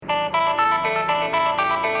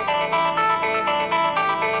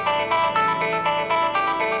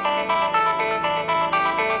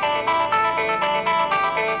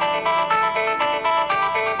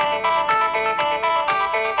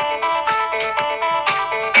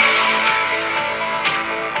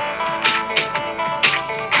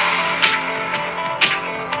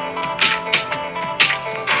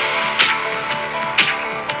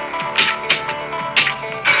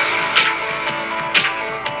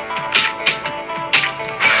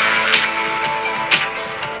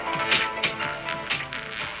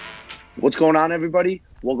What's going on, everybody?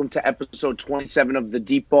 Welcome to episode 27 of the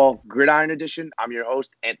Deep Ball Gridiron Edition. I'm your host,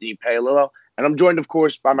 Anthony Paolillo, and I'm joined, of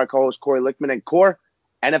course, by my co-host, Corey Lickman. And Core,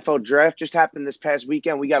 NFL Draft just happened this past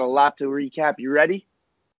weekend. We got a lot to recap. You ready?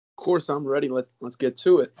 Of course, I'm ready. Let's get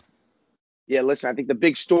to it. Yeah, listen, I think the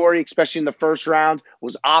big story, especially in the first round,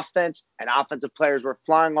 was offense, and offensive players were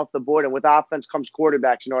flying off the board. And with offense comes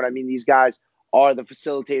quarterbacks. You know what I mean? These guys are the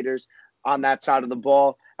facilitators on that side of the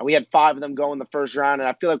ball. And we had 5 of them go in the first round. And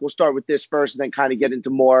I feel like we'll start with this first and then kind of get into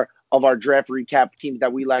more of our draft recap teams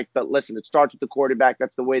that we like. But listen, it starts with the quarterback.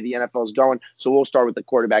 That's the way the NFL is going. So we'll start with the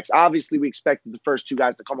quarterbacks. Obviously, we expected the first 2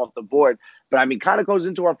 guys to come off the board. But, I mean, kind of goes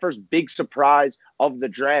into our first big surprise of the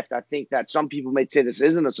draft. I think that some people may say this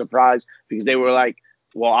isn't a surprise because they were like,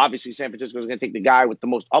 well, obviously San Francisco is going to take the guy with the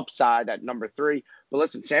most upside at number 3. But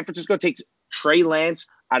listen, San Francisco takes Trey Lance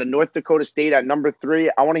out of North Dakota State at number 3.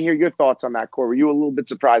 I want to hear your thoughts on that, Corey. Were you a little bit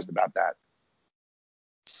surprised about that?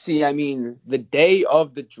 See, I mean, the day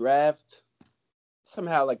of the draft,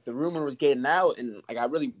 somehow, like, the rumor was getting out, and, like, I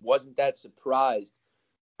really wasn't that surprised.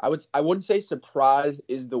 I wouldn't say surprise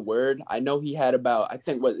is the word. I know he had about, I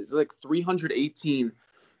think, it's like 318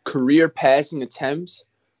 career passing attempts.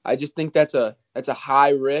 I just think that's a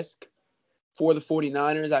high risk for the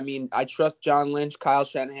 49ers. I mean, I trust John Lynch, Kyle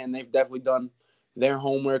Shanahan. They've definitely done their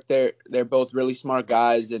homework. They're both really smart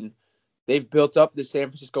guys, and they've built up the San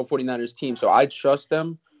Francisco 49ers team, so I trust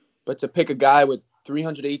them. But to pick a guy with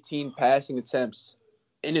 318 passing attempts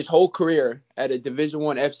in his whole career at a Division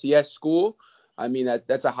I FCS school, I mean,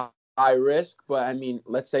 that's a high risk. But, I mean,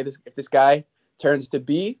 let's say if this guy turns to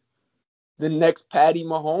be the next Patty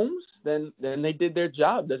Mahomes, then they did their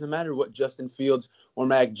job. Doesn't matter what Justin Fields or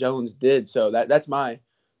Mac Jones did. So that's my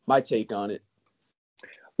take on it.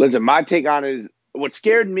 Listen, my take on it is what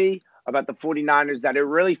scared me about the 49ers, that it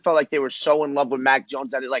really felt like they were so in love with Mac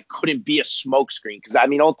Jones that it like couldn't be a smokescreen. Because, I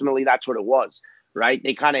mean, ultimately that's what it was, right?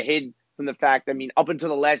 They kind of hid from the fact, I mean, up until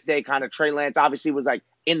the last day, kind of Trey Lance obviously was like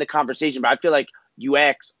in the conversation. But I feel like you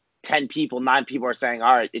ask 10 people, 9 people are saying,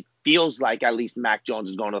 all right, it feels like at least Mac Jones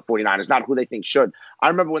is going to the 49ers, not who they think should. I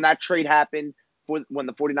remember when that trade happened, when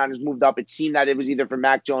the 49ers moved up, it seemed that it was either for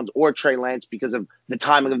Mac Jones or Trey Lance because of the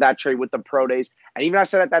timing of that trade with the pro days. And even I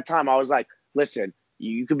said at that time, I was like, listen,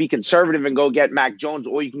 you could be conservative and go get Mac Jones,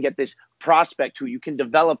 or you can get this prospect who you can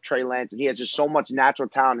develop Trey Lance, and he has just so much natural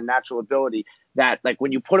talent and natural ability that, like,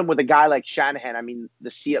 when you put him with a guy like Shanahan, I mean,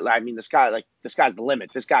 the sky's the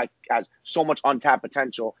limit. This guy has so much untapped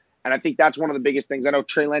potential, and I think that's one of the biggest things. I know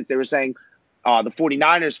Trey Lance, they were saying the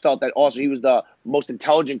 49ers felt that also he was the most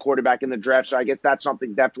intelligent quarterback in the draft, so I guess that's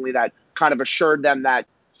something definitely that kind of assured them that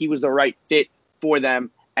he was the right fit for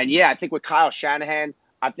them. And, yeah, I think with Kyle Shanahan,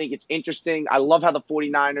 I think it's interesting. I love how the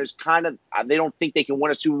 49ers they don't think they can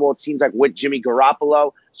win a Super Bowl, it seems like, with Jimmy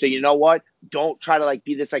Garoppolo. So you know what? Don't try to, like,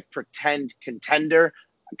 be this, like, pretend contender.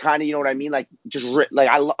 Kind of, you know what I mean? Like, just,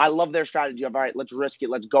 I love their strategy of, all right, let's risk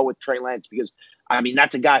it. Let's go with Trey Lance because, I mean,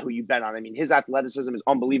 that's a guy who you bet on. I mean, his athleticism is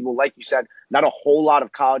unbelievable. Like you said, not a whole lot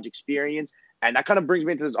of college experience. And that kind of brings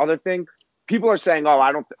me into this other thing. People are saying, oh,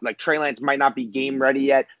 I don't like Trey Lance might not be game ready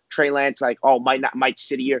yet. Trey Lance, like, oh, might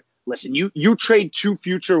sit here. Listen, you trade 2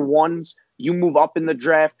 future ones, you move up in the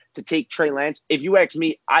draft to take Trey Lance. If you ask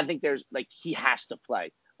me, I think he has to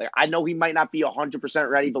play. Like, I know he might not be 100%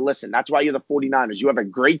 ready, but listen, that's why you're the 49ers. You have a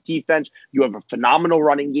great defense. You have a phenomenal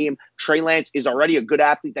running game. Trey Lance is already a good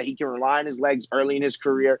athlete that he can rely on his legs early in his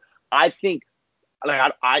career. I think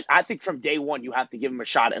from day one, you have to give him a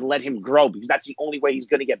shot and let him grow because that's the only way he's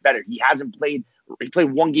going to get better. He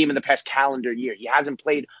played 1 game in the past calendar year. He hasn't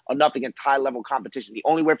played enough against high-level competition. The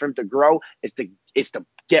only way for him to grow is to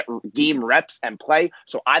get game reps and play.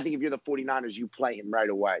 So I think if you're the 49ers, you play him right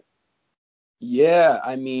away. Yeah,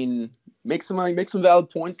 I mean, make some valid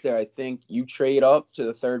points there. I think you trade up to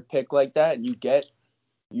the 3rd pick like that and you get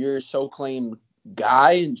your so-claimed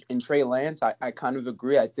guy in Trey Lance. I kind of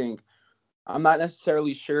agree. I think I'm not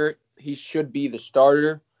necessarily sure he should be the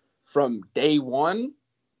starter from day one,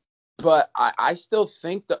 but I still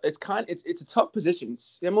think that it's a tough position.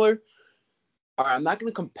 It's similar. I'm not going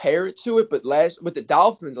to compare it to it, but with the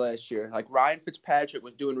Dolphins last year, like Ryan Fitzpatrick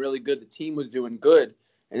was doing really good. The team was doing good.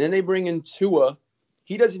 And then they bring in Tua.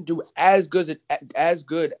 He doesn't do as good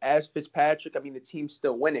as Fitzpatrick. I mean, the team's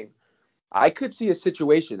still winning. I could see a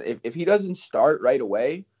situation if he doesn't start right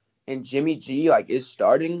away and Jimmy G is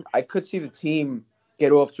starting, I could see the team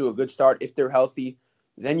get off to a good start if they're healthy.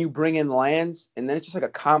 Then you bring in Lance, and then it's just like a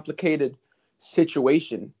complicated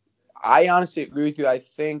situation. I honestly agree with you. I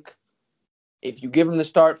think if you give him the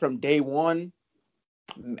start from day one,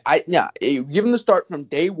 you give him the start from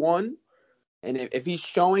day one, and if he's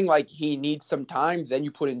showing like he needs some time, then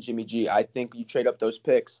you put in Jimmy G. I think you trade up those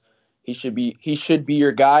picks he should be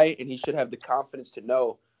your guy, and he should have the confidence to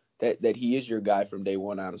know that he is your guy from day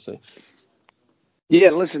one, honestly.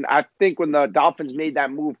 Yeah, listen, I think when the Dolphins made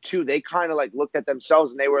that move too, they kind of like looked at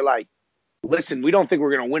themselves and they were like, listen, we don't think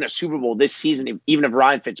we're going to win a Super Bowl this season, even if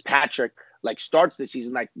Ryan Fitzpatrick like starts the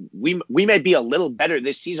season. Like we may be a little better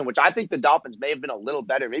this season, which I think the Dolphins may have been a little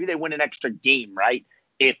better. Maybe they win an extra game, right?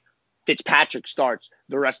 If Fitzpatrick starts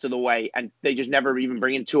the rest of the way and they just never even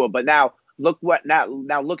bring in Tua. But now look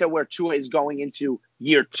at where Tua is going into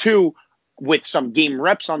year two with some game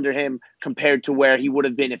reps under him compared to where he would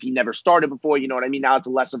have been if he never started before. You know what I mean? Now it's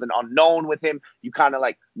less of an unknown with him. You kind of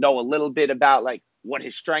like know a little bit about like what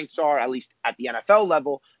his strengths are, at least at the NFL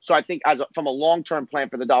level. So I think from a long-term plan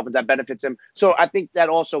for the Dolphins, that benefits him. So I think that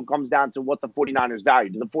also comes down to what the 49ers value.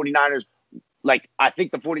 Do the 49ers, I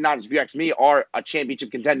think the 49ers, if you ask me, are a championship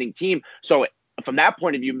contending team. So from that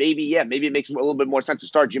point of view, maybe it makes a little bit more sense to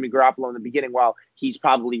start Jimmy Garoppolo in the beginning while he's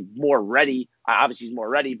probably more ready. Obviously, he's more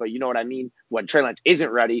ready, but you know what I mean? When Trey Lance isn't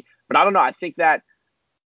ready. But I don't know. I think that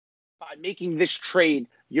by making this trade,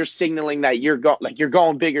 you're signaling that you're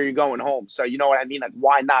going big or you're going home. So you know what I mean? Like,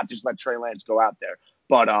 why not just let Trey Lance go out there?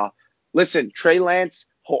 But listen, Trey Lance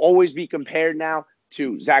will always be compared now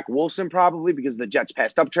to Zach Wilson probably because the Jets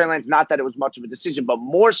passed up Trey Lance. Not that it was much of a decision, but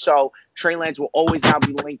more so, Trey Lance will always now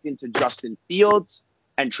be linked into Justin Fields,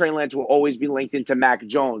 and Trey Lance will always be linked into Mac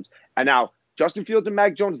Jones. And now Justin Fields and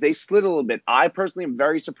Mac Jones, they slid a little bit. I personally am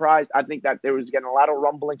very surprised. I think that there was getting a lot of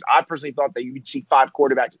rumblings. I personally thought that you would see 5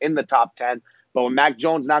 quarterbacks in the top 10. But with Mac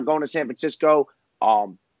Jones not going to San Francisco,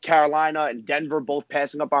 Carolina and Denver both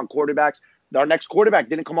passing up on quarterbacks, our next quarterback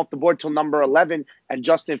didn't come off the board till number 11, and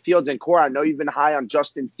Justin Fields. And Cora, I know you've been high on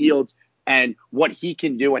Justin Fields and what he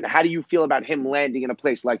can do. And how do you feel about him landing in a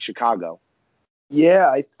place like Chicago?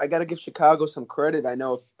 Yeah, I got to give Chicago some credit. I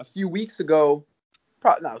know a few weeks ago,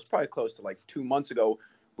 it was probably close to like 2 months ago,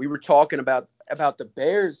 we were talking about the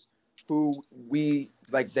Bears, who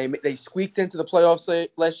they squeaked into the playoffs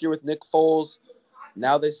last year with Nick Foles.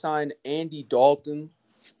 Now they signed Andy Dalton,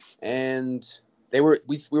 and we were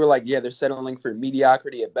like, yeah, they're settling for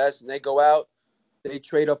mediocrity at best. And they go out, they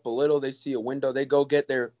trade up a little, they see a window, they go get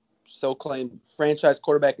their so-claimed franchise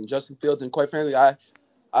quarterback in Justin Fields. And quite frankly,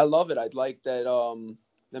 I love it. I'd like that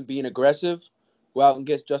them being aggressive, go out and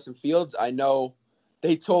get Justin Fields. I know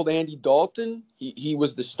they told Andy Dalton he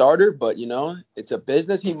was the starter, but it's a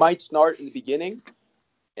business. He might start in the beginning.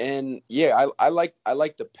 And yeah, I like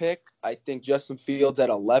the pick. I think Justin Fields at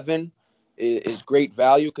 11 is great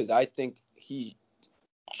value because I think he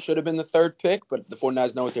should have been the 3rd pick, but the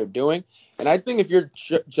 49ers know what they're doing. And I think if you're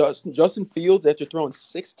Justin Fields, after throwing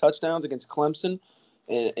 6 touchdowns against Clemson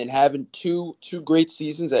and having two great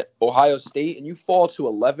seasons at Ohio State, and you fall to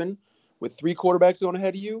 11 with 3 quarterbacks going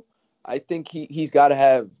ahead of you, I think he's got to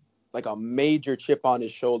have like a major chip on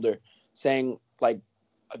his shoulder saying like,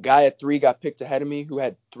 a guy at 3 got picked ahead of me who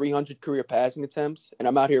had 300 career passing attempts, and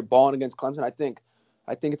I'm out here balling against Clemson. I think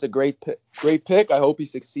it's a great pick. I hope he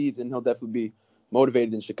succeeds, and he'll definitely be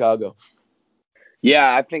motivated in Chicago.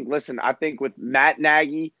 Yeah, I think with Matt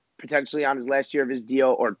Nagy potentially on his last year of his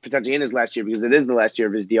deal, or potentially in his last year because it is the last year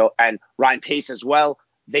of his deal, and Ryan Pace as well,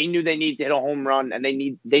 they knew they needed to hit a home run, and they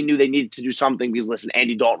knew they needed to do something because, listen,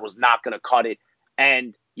 Andy Dalton was not going to cut it.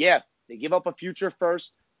 And, yeah, they give up a future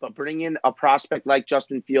first. But bring in a prospect like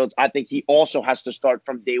Justin Fields, I think he also has to start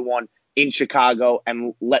from day one in Chicago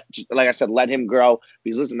and let him grow.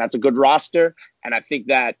 Because, listen, that's a good roster. And I think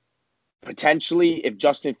that potentially if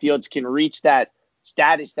Justin Fields can reach that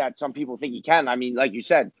status that some people think he can, I mean, like you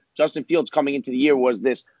said, Justin Fields coming into the year was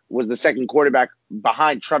the 2nd quarterback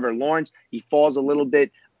behind Trevor Lawrence. He falls a little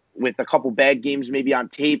bit with a couple bad games maybe on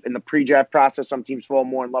tape in the pre-draft process. Some teams fall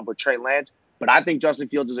more in love with Trey Lance. But I think Justin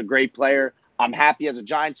Fields is a great player. I'm happy as a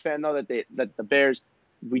Giants fan, though, that the Bears,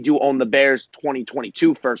 we do own the Bears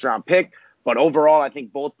 2022 first-round pick. But overall, I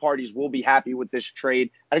think both parties will be happy with this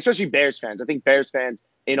trade, and especially Bears fans. I think Bears fans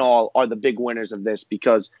in all are the big winners of this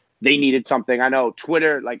because they needed something. I know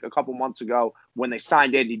Twitter, like a couple months ago, when they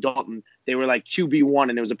signed Andy Dalton, they were like QB1,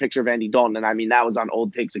 and there was a picture of Andy Dalton. And, I mean, that was on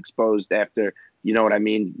Old Takes Exposed after, you know what I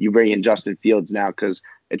mean, you bring in Justin Fields now because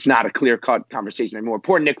it's not a clear-cut conversation anymore.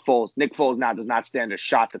 Poor Nick Foles. Nick Foles now does not stand a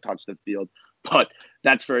shot to touch the field. But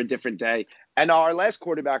that's for a different day. And our last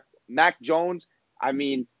quarterback, Mac Jones, I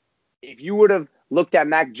mean, if you would have looked at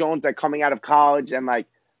Mac Jones like coming out of college and like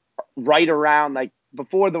right around like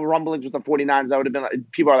before the rumblings with the 49ers, I would have been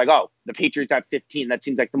like, people are like, oh, the Patriots at 15. That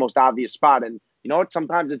seems like the most obvious spot. And you know what?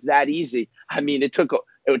 Sometimes it's that easy. I mean, it took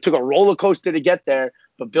a roller coaster to get there,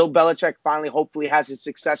 but Bill Belichick finally hopefully has his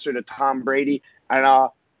successor to Tom Brady.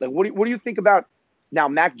 And what do you think about now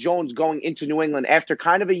Mac Jones going into New England after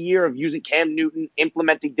kind of a year of using Cam Newton,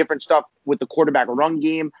 implementing different stuff with the quarterback run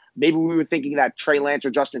game. Maybe we were thinking that Trey Lance or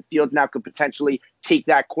Justin Fields now could potentially take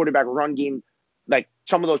that quarterback run game, like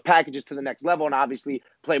some of those packages, to the next level, and obviously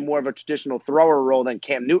play more of a traditional thrower role than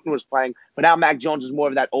Cam Newton was playing. But now Mac Jones is more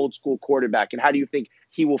of that old school quarterback. And how do you think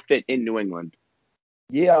he will fit in New England?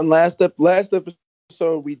 Yeah, on last episode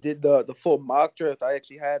we did the full mock draft. I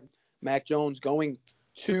actually had Mac Jones going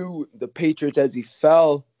to the Patriots as he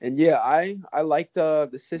fell, and yeah, I like the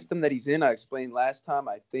system that he's in. I explained last time.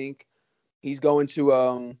 I think he's going to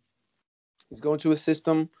a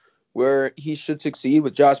system where he should succeed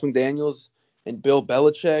with Josh McDaniels and Bill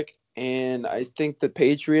Belichick, and I think the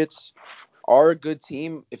Patriots are a good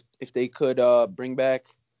team if they could bring back.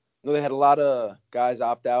 I know they had a lot of guys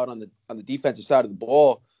opt out on the defensive side of the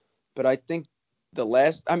ball, but I think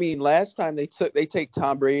last time they take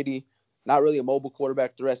Tom Brady, not really a mobile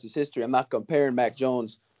quarterback. The rest is history. I'm not comparing Mac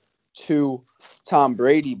Jones to Tom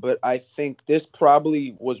Brady, but I think this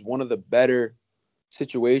probably was one of the better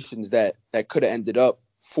situations that could have ended up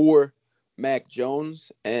for Mac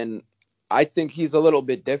Jones, and I think he's a little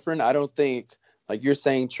bit different. I don't think, like you're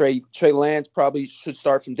saying, Trey Lance probably should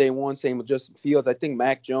start from day one. Same with Justin Fields. I think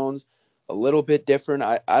Mac Jones a little bit different.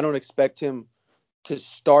 I don't expect him to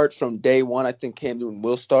start from day one. I think Cam Newton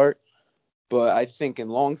will start, but I think in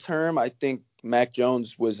long term, I think Mac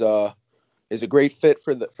Jones is a great fit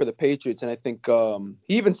for the Patriots. And I think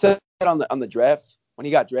he even said on the draft, when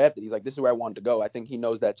he got drafted, he's like, this is where I wanted to go. I think he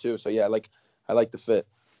knows that too. So yeah, I like the fit.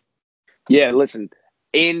 Yeah, listen,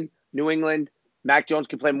 in New England, Mac Jones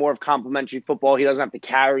can play more of complimentary football. He doesn't have to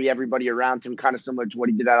carry everybody around him, kind of similar to what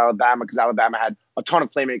he did at Alabama, because Alabama had a ton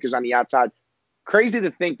of playmakers on the outside. Crazy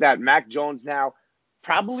to think that Mac Jones now,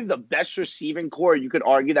 probably the best receiving core you could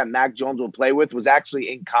argue that Mac Jones will play with was actually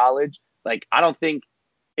in college. Like, I don't think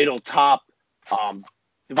it'll top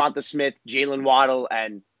Devonta Smith, Jalen Waddle,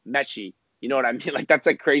 and Mechie. You know what I mean? Like, that's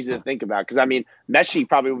like crazy to think about, because I mean, Mechie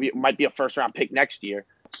probably might be a first-round pick next year.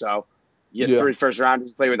 So yeah, 3 first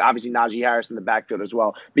rounders, play with obviously Najee Harris in the backfield as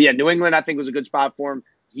well. But yeah, New England I think was a good spot for him.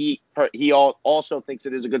 He also thinks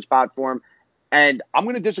it is a good spot for him. And I'm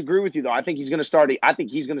going to disagree with you, though. I think he's going to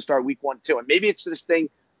start week 1 too. And maybe it's this thing.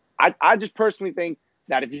 I just personally think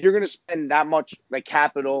that if you're going to spend that much like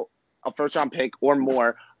capital, a first round pick or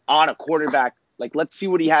more, on a quarterback, like, let's see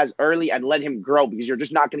what he has early and let him grow, because you're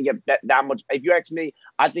just not going to get that much. If you ask me,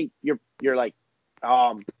 I think you're like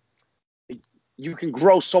you can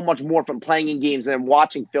grow so much more from playing in games and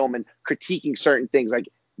watching film and critiquing certain things. Like,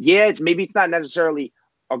 yeah, maybe it's not necessarily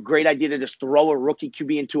a great idea to just throw a rookie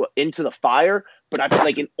QB into the fire, but I feel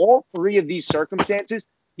like in all 3 of these circumstances,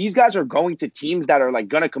 these guys are going to teams that are like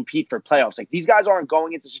going to compete for playoffs. Like, these guys aren't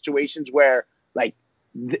going into situations where, like,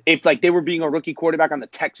 if like they were being a rookie quarterback on the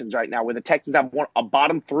Texans right now, where the Texans have a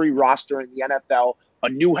bottom 3 roster in the NFL, a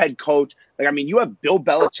new head coach. Like, I mean, you have Bill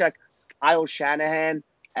Belichick, Kyle Shanahan,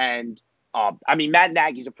 and Matt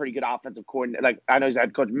Nagy's a pretty good offensive coordinator. Like, I know he's a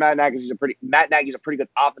head coach. Matt Nagy's a pretty good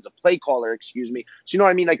offensive play caller, excuse me. So you know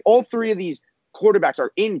what I mean? Like, all 3 of these quarterbacks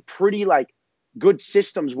are in pretty like good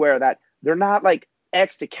systems where that they're not like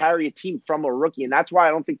X to carry a team from a rookie. And that's why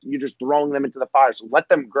I don't think you're just throwing them into the fire. So let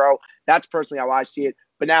them grow. That's personally how I see it.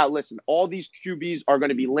 But now listen, all these QBs are going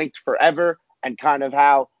to be linked forever, and kind of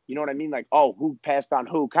how, you know what I mean? Like, oh, who passed on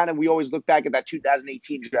who? Kind of, we always look back at that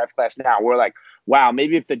 2018 draft class now. We're like, wow,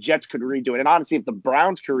 maybe if the Jets could redo it. And honestly, if the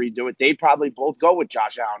Browns could redo it, they'd probably both go with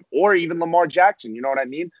Josh Allen or even Lamar Jackson. You know what I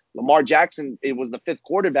mean? Lamar Jackson, it was the 5th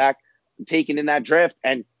quarterback taken in that draft,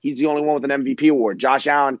 and he's the only one with an MVP award. Josh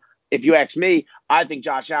Allen, if you ask me, I think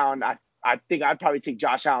Josh Allen, I think I'd probably take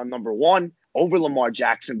Josh Allen number 1 over Lamar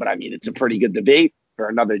Jackson. But I mean, it's a pretty good debate for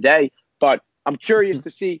another day. But I'm curious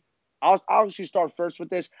to see. I'll actually start first with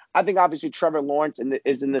this. I think obviously Trevor Lawrence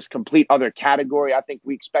is in this complete other category. I think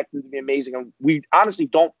we expect him to be amazing, and we honestly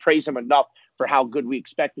don't praise him enough for how good we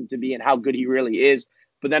expect him to be and how good he really is.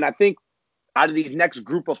 But then I think out of these next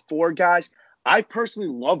group of 4 guys, I personally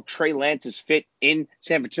love Trey Lance's fit in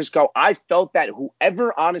San Francisco. I felt that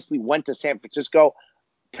whoever honestly went to San Francisco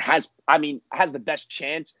has the best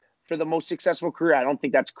chance for the most successful career. I don't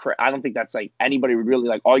think that's like anybody would really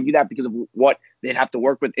like argue that because of what they'd have to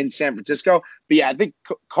work with in San Francisco. But yeah, I think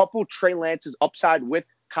couple Trey Lance's upside with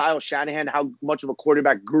Kyle Shanahan, how much of a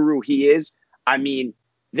quarterback guru he is. I mean,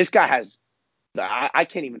 this guy has, I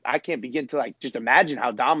can't begin to like just imagine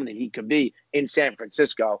how dominant he could be in San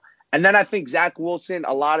Francisco. And then I think Zach Wilson,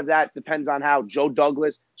 a lot of that depends on how Joe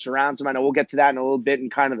Douglas surrounds him. I know we'll get to that in a little bit in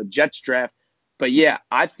kind of the Jets draft. But yeah,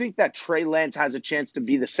 I think that Trey Lance has a chance to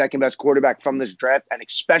be the second best quarterback from this draft, and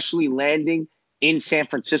especially landing in San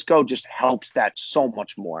Francisco just helps that so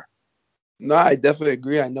much more. No, I definitely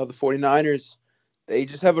agree. I know the 49ers, they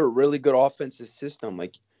just have a really good offensive system.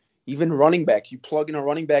 Like, even running backs, you plug in a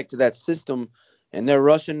running back to that system, and they're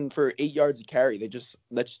rushing for 8 yards a carry. That's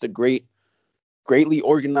just a greatly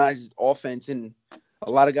organized offense, and a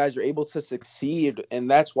lot of guys are able to succeed. And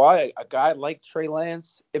that's why a guy like Trey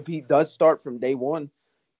Lance, if he does start from day one,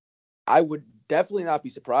 I would definitely not be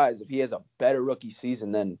surprised if he has a better rookie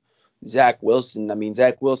season than Zach Wilson. I mean,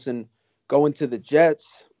 Zach Wilson going to the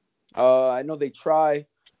Jets. I know they try,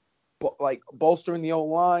 like, bolstering the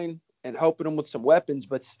O-line and helping them with some weapons,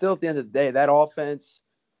 but still at the end of the day, that offense,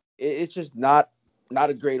 it's just not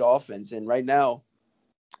a great offense. And right now,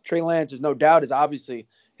 Trey Lance, there's no doubt, is obviously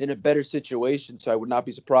in a better situation, so I would not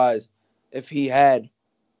be surprised if he had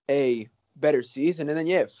a better season. And then,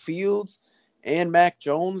 yeah, Fields and Mac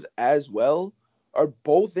Jones as well are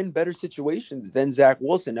both in better situations than Zach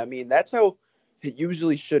Wilson. I mean, that's how it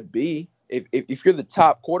usually should be. If you're the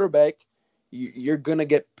top quarterback, you're going to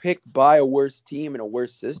get picked by a worse team and a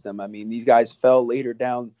worse system. I mean, these guys fell later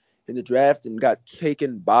down in the draft and got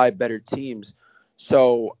taken by better teams.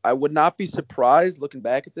 So I would not be surprised looking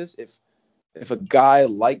back at this if a guy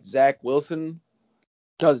like Zach Wilson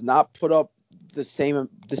does not put up the same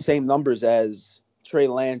numbers as Trey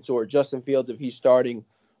Lance or Justin Fields if he's starting,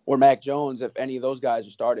 or Mac Jones if any of those guys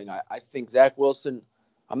are starting. I think Zach Wilson,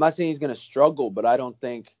 I'm not saying he's going to struggle, but I don't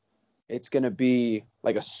think it's going to be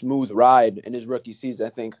like a smooth ride in his rookie season. I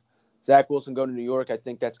think Zach Wilson going to New York, I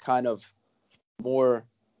think that's kind of more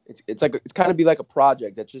 – it's kind of be like a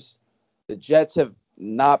project that just – the Jets have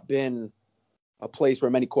not been a place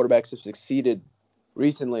where many quarterbacks have succeeded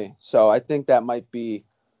recently. So I think that might be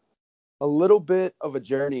a little bit of a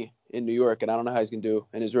journey in New York, and I don't know how he's going to do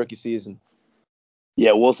in his rookie season.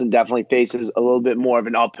 Yeah, Wilson definitely faces a little bit more of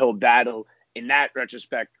an uphill battle in that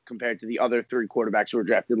retrospect compared to the other three quarterbacks who were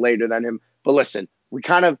drafted later than him. But listen, we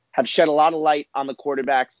kind of have shed a lot of light on the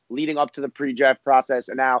quarterbacks leading up to the pre-draft process.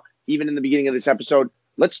 And now, even in the beginning of this episode,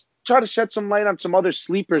 let's try to shed some light on some other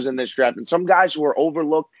sleepers in this draft and some guys who were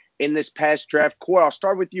overlooked in this past draft. Core, I'll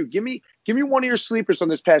start with you. Give me one of your sleepers on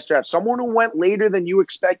this past draft. Someone who went later than you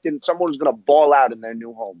expected and someone who's going to ball out in their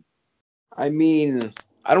new home. I mean,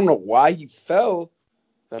 I don't know why he fell,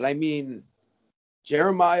 but I mean,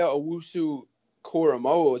 Jeremiah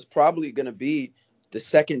Owusu-Koramoah is probably going to be the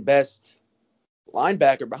second best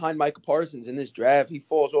linebacker behind Micah Parsons in this draft. He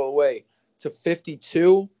falls all the way to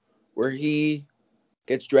 52, where he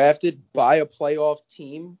gets drafted by a playoff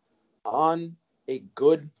team on a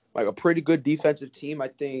pretty good defensive team. I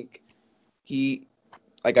think he,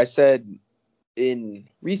 like I said in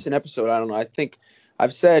recent episode, I don't know, I think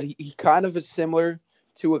I've said he kind of is similar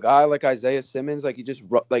to a guy like Isaiah Simmons. Like,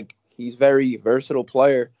 he's very versatile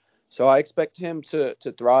player. So I expect him to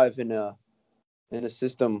thrive in a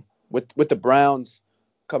system with the Browns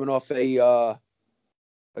coming off a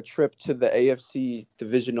trip to the AFC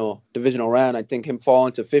divisional round. I think him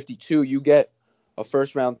falling to 52, you get a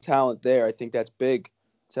first round talent there. I think that's big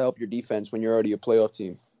to help your defense when you're already a playoff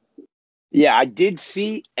team. Yeah, I did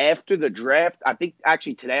see after the draft, I think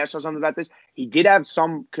actually today I saw something about this. He did have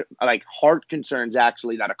some like heart concerns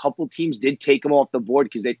actually, that a couple teams did take him off the board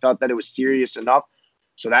because they thought that it was serious enough.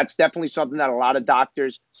 So that's definitely something that a lot of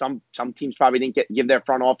doctors, some teams probably didn't give their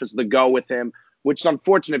front office the go with him, which is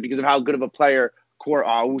unfortunate because of how good of a player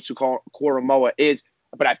Koramoah is.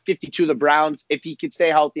 But at 52, the Browns, if he could stay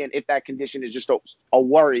healthy and if that condition is just a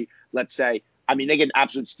worry, let's say, I mean, they get an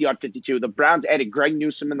absolute steal at 52. The Browns added Greg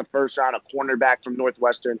Newsome in the first round, a cornerback from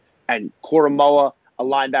Northwestern, and Koramoah, a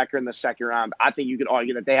linebacker in the second round. I think you could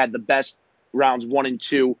argue that they had the best rounds 1 and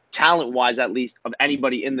 2, talent-wise at least, of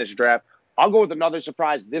anybody in this draft. I'll go with another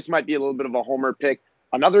surprise. This might be a little bit of a homer pick.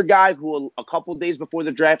 Another guy who a couple days before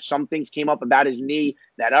the draft, some things came up about his knee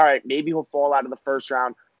that, all right, maybe he'll fall out of the first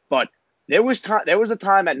round. But there was a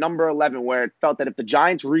time at number 11 where it felt that if the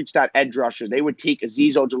Giants reached that edge rusher, they would take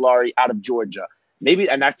Azeez Ojulari out of Georgia. Maybe,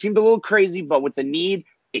 and that seemed a little crazy, but with the need,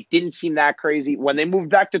 it didn't seem that crazy. When they moved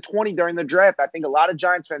back to 20 during the draft, I think a lot of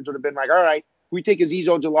Giants fans would have been like, all right, if we take Azeez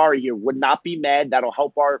Ojulari here, would not be mad. That'll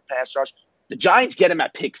help our pass rush. The Giants get him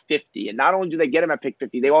at pick 50, and not only do they get him at pick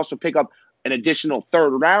 50, they also pick up an additional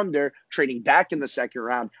third rounder, trading back in the second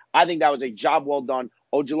round. I think that was a job well done.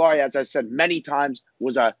 Ojulari, as I've said many times,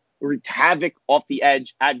 wreaked havoc off the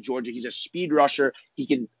edge at Georgia. He's a speed rusher. He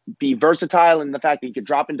can be versatile in the fact that he could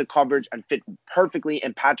drop into coverage and fit perfectly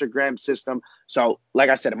in Patrick Graham's system. So, like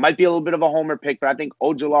I said, it might be a little bit of a homer pick, but I think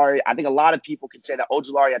a lot of people can say that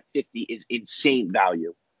Ojulari at 50 is insane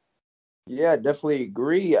value. Yeah, definitely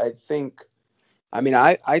agree. I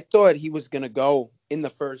thought he was going to go in the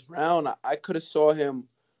first round. I could have saw him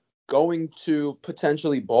going to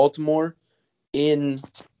potentially Baltimore in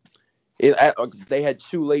They had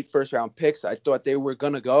 2 late first-round picks. I thought they were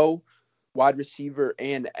going to go wide receiver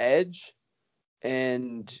and edge.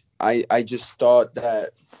 And I just thought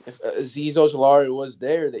that if Azeez Ojulari was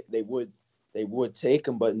there, they would take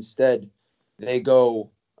him. But instead, they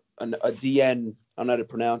go a DN, I don't know how to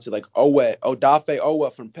pronounce it, like Odafe Owe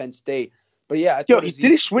from Penn State. But yeah, I Yo, thought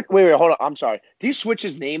did he switch? Wait, hold on. I'm sorry. Did he switch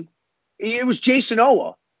his name? It was Jason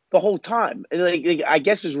Owa the whole time. And I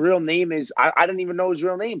guess his real name is, I didn't even know his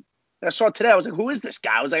real name. And I saw it today. I was like, who is this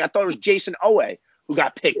guy? I was like, I thought it was Jason Owe who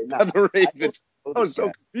got picked by the Ravens. I was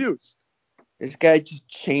so confused. This guy just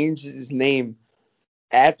changed his name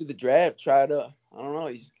after the draft. I don't know.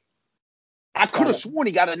 I could have sworn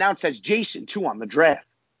he got announced as Jason, too, on the draft.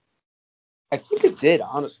 I think it did,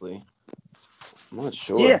 honestly. I'm not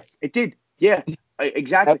sure. Yeah, it did. Yeah,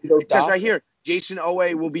 exactly. It says right here, Jason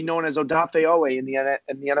Owe will be known as Odafe Owe in the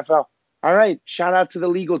NFL. All right. Shout out to the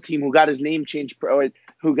legal team who got his name changed,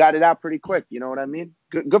 who got it out pretty quick. You know what I mean?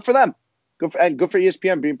 Good for them. Good for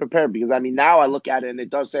ESPN being prepared, because, I mean, now I look at it and it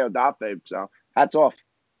does say Odafe, so hats off.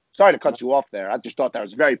 Sorry to cut you off there. I just thought that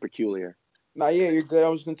was very peculiar. Nah, yeah, you're good. I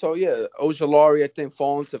was going to tell you, Ojulari, I think,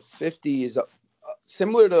 falling to 50 is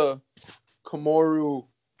similar to Komoru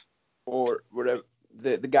or whatever,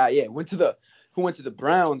 the guy, who went to the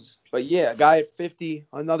Browns. But, yeah, a guy at 50,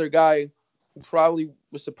 another guy who probably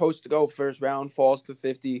was supposed to go first round, falls to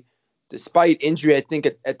 50. Despite injury, I think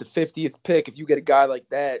at the 50th pick, if you get a guy like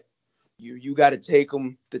that, you got to take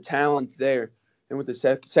him, the talent there. And with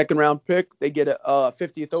the second round pick, they get a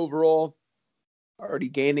 50th overall, already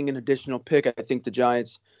gaining an additional pick. I think the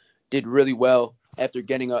Giants did really well after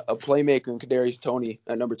getting a playmaker in Kadarius Toney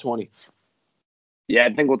at number 20. Yeah,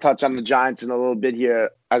 I think we'll touch on the Giants in a little bit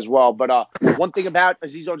here as well. But one thing about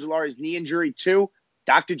Azeez Ojulari's knee injury, too,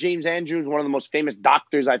 Dr. James Andrews, one of the most famous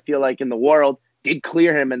doctors, I feel like, in the world, did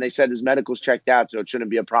clear him, and they said his medical's checked out, so it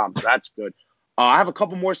shouldn't be a problem. So that's good. I have a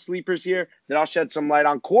couple more sleepers here that I'll shed some light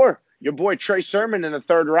on. Core, your boy Trey Sermon in the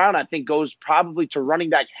third round, I think, goes probably to running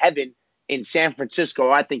back heaven in San Francisco.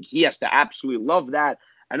 I think he has to absolutely love that.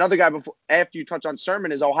 Another guy after you touch on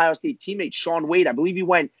Sermon is Ohio State teammate Shaun Wade. I believe he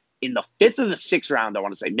went in the 5th or the 6th round, I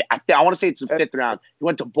want to say. I want to say it's the 5th round. He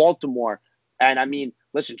went to Baltimore. And, I mean,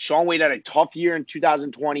 listen, Shaun Wade had a tough year in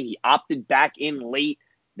 2020. He opted back in late.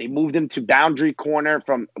 They moved him to boundary corner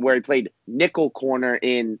from where he played nickel corner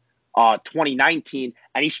in 2019,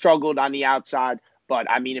 and he struggled on the outside. But,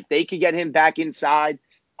 I mean, if they could get him back inside,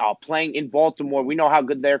 playing in Baltimore, we know how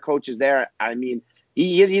good their coach is there. I mean,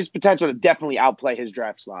 he has potential to definitely outplay his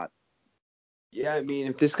draft slot. Yeah, I mean,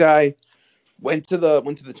 if this guy went to the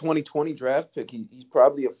 2020 draft pick, he's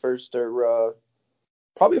probably a first round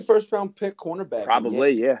pick cornerback.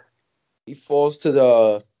 Probably, yeah. He falls to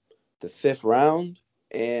the 5th round,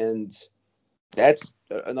 and that's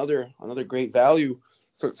another great value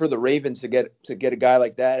for the Ravens to get a guy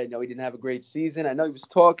like that. I know he didn't have a great season. I know he was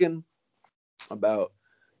talking about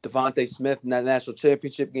Devontae Smith in that national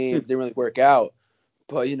championship game. It didn't really work out.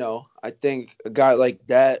 But, I think a guy like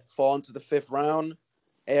that falling to the 5th round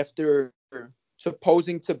after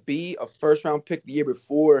supposing to be a first round pick the year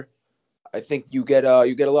before, I think you get a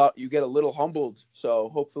little humbled. So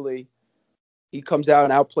hopefully he comes out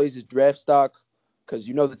and outplays his draft stock, because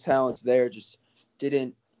the talent's there, just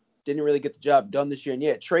didn't really get the job done this year. And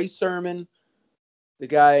yeah, Trey Sermon, the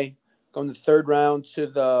guy going to the 3rd round to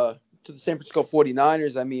the San Francisco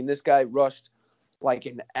 49ers. I mean, this guy rushed like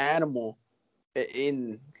an animal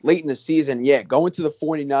late in the season. Yeah, going to the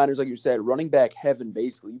 49ers, like you said, running back heaven,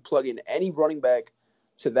 basically. You plug in any running back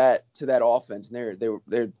to that offense, and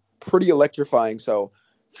they're pretty electrifying. So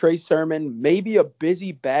Trey Sermon, maybe a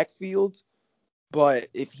busy backfield, but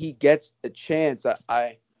if he gets a chance,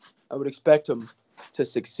 I would expect him to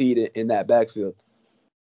succeed in that backfield.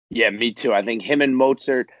 Yeah, me too. I think him and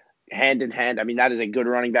Mozart hand in hand. I mean, that is a good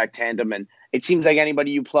running back tandem, and it seems like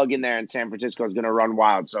anybody you plug in there in San Francisco is going to run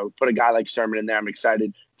wild. So put a guy like Sermon in there. I'm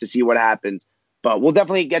excited to see what happens. But we'll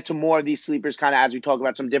definitely get to more of these sleepers kind of as we talk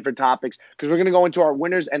about some different topics, because we're going to go into our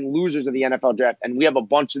winners and losers of the NFL draft, and we have a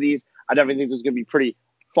bunch of these. I definitely think this is going to be pretty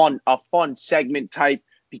fun, a fun segment type,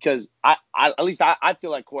 because I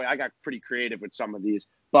feel like, Corey, I got pretty creative with some of these.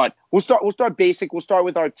 But we'll start basic. We'll start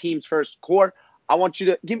with our teams first. Core, I want you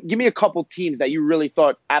to give me a couple teams that you really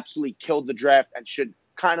thought absolutely killed the draft and should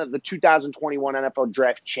kind of the 2021 NFL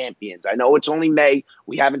draft champions. I know it's only May.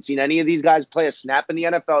 We haven't seen any of these guys play a snap in the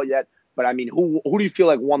NFL yet. But, I mean, who do you feel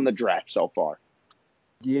like won the draft so far?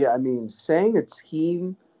 Yeah, I mean, saying a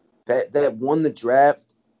team that won the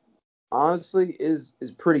draft, honestly, is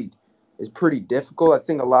pretty difficult. I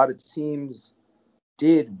think a lot of teams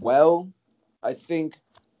did well. I think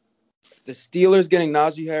The Steelers getting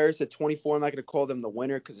Najee Harris at 24. I'm not going to call them the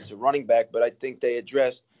winner because it's a running back, but I think they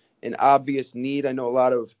addressed an obvious need. I know a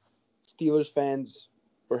lot of Steelers fans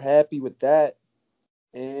were happy with that.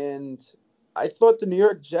 And I thought the New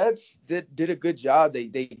York Jets did a good job. They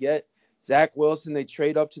get Zach Wilson. They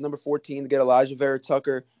trade up to number 14 to get Elijah Vera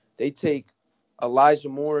Tucker. They take Elijah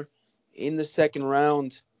Moore in the second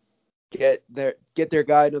round, get their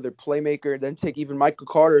guy, another playmaker, then take even Michael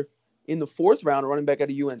Carter in the fourth round, running back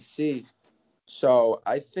out of UNC. So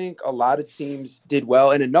I think a lot of teams did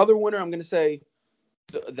well. And another winner, I'm going to say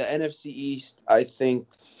the NFC East. I think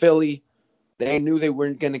Philly, they knew they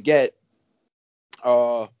weren't going to get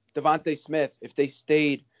Devontae Smith if they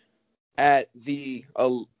stayed at the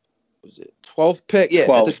 12th pick. Yeah,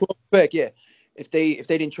 12. at the 12th pick. Yeah. If they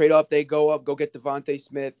didn't trade up, they go get Devontae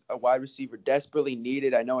Smith, a wide receiver desperately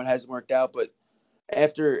needed. I know it hasn't worked out, but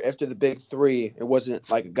after the big three, it wasn't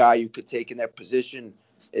like a guy you could take in that position.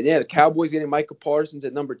 And yeah, the Cowboys getting Micah Parsons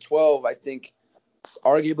at number 12, I think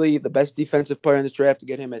arguably the best defensive player in this draft to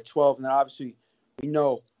get him at 12. And then obviously we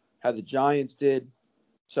know how the Giants did.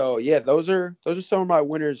 So yeah, those are some of my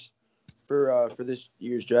winners for this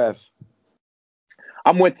year's draft.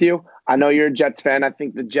 I'm with you. I know you're a Jets fan. I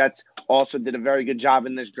think the Jets also did a very good job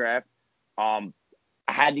in this draft. I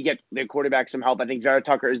had to get their quarterback some help. I think Vera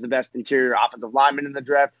Tucker is the best interior offensive lineman in the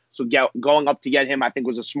draft. So going up to get him, I think,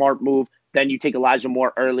 was a smart move. Then you take Elijah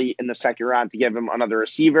Moore early in the second round to give him another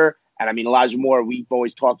receiver. And I mean, Elijah Moore, we've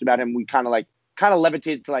always talked about him. We kind of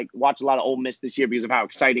levitated to watch a lot of Ole Miss this year because of how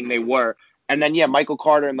exciting they were. And then, yeah, Michael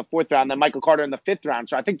Carter in the fourth round, then Michael Carter in the fifth round.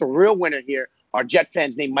 So I think the real winner here are Jet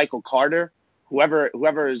fans named Michael Carter.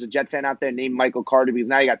 Whoever is a Jet fan out there named Michael Carter, because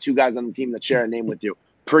now you got two guys on the team that share a name with you.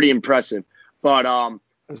 Pretty impressive. But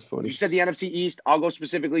That's funny. You said the NFC East. I'll go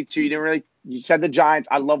specifically to you said the Giants.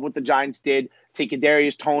 I love what the Giants did. Take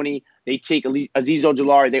Kadarius Toney. They take Azeez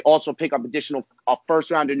Ojulari. They also pick up additional first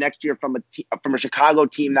rounder next year from a Chicago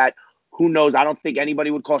team that, who knows, I don't think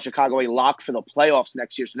anybody would call Chicago a lock for the playoffs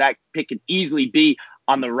next year. So that pick could easily be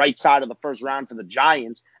on the right side of the first round for the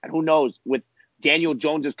Giants. And who knows, with Daniel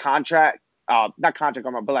Jones's contract, not contract,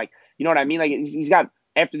 but you know what I mean? Like he's got,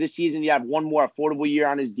 after this season, you have one more affordable year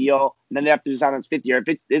on his deal, and then they have to decide on his fifth year.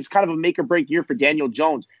 It's kind of a make or break year for Daniel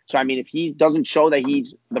Jones. So, I mean, if he doesn't show that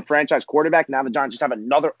he's the franchise quarterback, now the Giants just have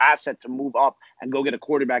another asset to move up and go get a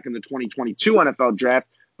quarterback in the 2022 NFL draft.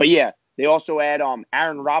 But yeah, they also add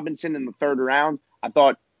Aaron Robinson in the third round. I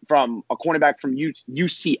thought from a cornerback from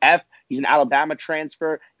UCF, he's an Alabama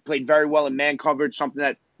transfer. He played very well in man coverage, something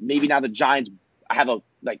that maybe now the Giants have a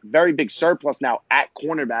very big surplus now at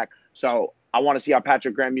cornerback. So I want to see how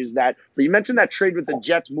Patrick Graham uses that. But you mentioned that trade with the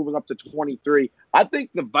Jets moving up to 23. I think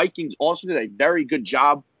the Vikings also did a very good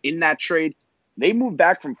job in that trade. They moved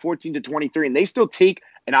back from 14 to 23, and they still take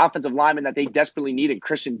an offensive lineman that they desperately needed,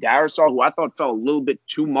 Christian Darrisaw, who I thought fell a little bit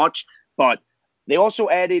too much. But they also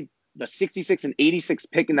added the 66 and 86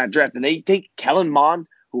 pick in that draft, and they take Kellen Mond,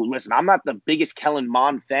 who, listen, I'm not the biggest Kellen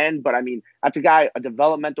Mond fan, but, I mean, that's a guy, a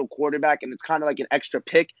developmental quarterback, and it's kind of like an extra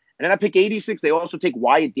pick. And then at pick 86, they also take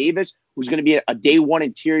Wyatt Davis, who's going to be a day one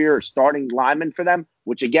interior starting lineman for them,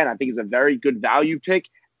 which, again, I think is a very good value pick.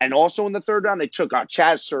 And also in the third round, they took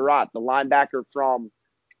Chaz Surratt, the linebacker from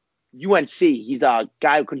UNC. He's a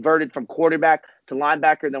guy who converted from quarterback to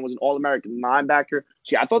linebacker, then was an All-American linebacker.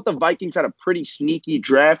 So, yeah, I thought the Vikings had a pretty sneaky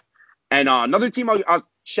draft. And another team I'll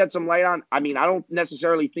shed some light on, I mean, I don't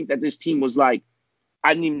necessarily think that this team was they're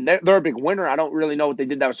a big winner. I don't really know what they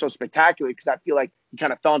did that was so spectacular because I feel like he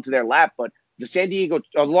kind of fell into their lap. But the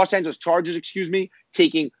Los Angeles Chargers,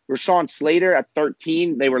 taking Rashawn Slater at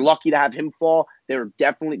 13. They were lucky to have him fall. They were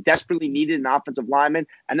desperately needed an offensive lineman.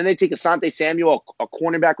 And then they take Asante Samuel, a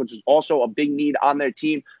cornerback, which is also a big need on their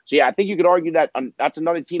team. So, yeah, I think you could argue that that's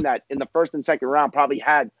another team that in the first and second round probably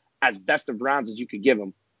had as best of rounds as you could give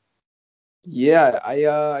them. Yeah,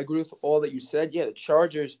 I agree with all that you said. Yeah, the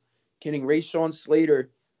Chargers getting Rashawn Slater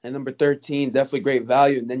at number 13, definitely great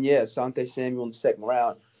value. And then, yeah, Asante Samuel in the second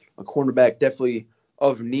round, a cornerback definitely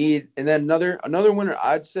of need. And then another winner,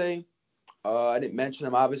 I'd say, I didn't mention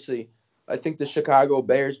him, obviously. I think the Chicago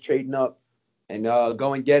Bears trading up and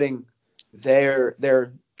getting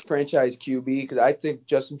their franchise QB, because I think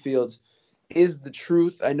Justin Fields is the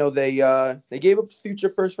truth. I know they gave up a future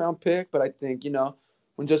first-round pick, but I think,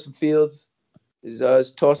 when Justin Fields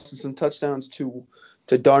is tossing some touchdowns to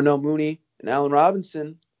Darnell Mooney and Allen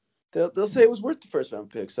Robinson, they'll say it was worth the first-round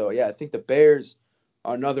pick. So, yeah, I think the Bears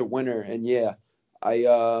are another winner. And, yeah,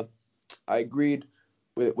 I agreed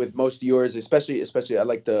with most of yours, especially I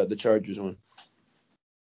like the Chargers one.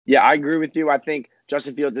 Yeah, I agree with you. I think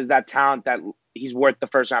Justin Fields is that talent that he's worth the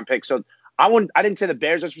first-round pick. So I didn't say the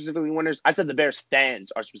Bears are specifically winners. I said the Bears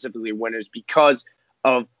fans are specifically winners because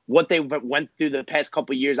of what they went through the past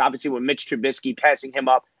couple of years. Obviously, with Mitch Trubisky passing him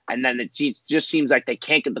up, and then just seems like they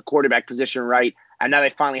can't get the quarterback position right. And now they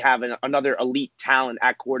finally have another elite talent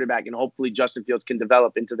at quarterback, and hopefully Justin Fields can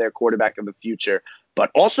develop into their quarterback of the future.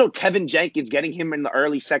 But also Tevin Jenkins, getting him in the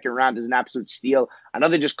early second round is an absolute steal. I know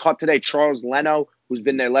they just caught today Charles Leno, who's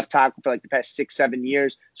been their left tackle for like the past 6-7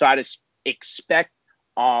 years. So I just expect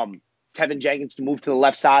Tevin Jenkins to move to the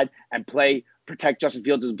left side and protect Justin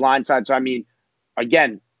Fields' blind side. So, I mean,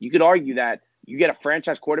 again, you could argue that you get a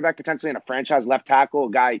franchise quarterback potentially and a franchise left tackle,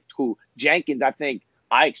 a guy who Jenkins,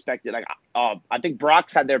 I expected. I think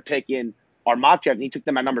Brock's had their pick in our mock draft, and he took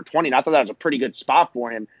them at number 20, and I thought that was a pretty good spot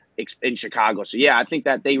for him in Chicago. So, yeah, I think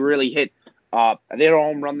that they really hit their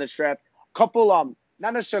home run this draft. A couple,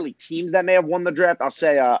 not necessarily teams that may have won the draft. I'll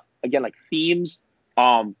say, again, like themes.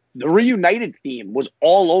 The reunited theme was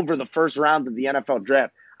all over the first round of the NFL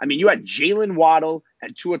draft. I mean, you had Jalen Waddle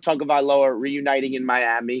and Tua Tagovailoa reuniting in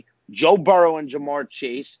Miami, Joe Burrow and Jamar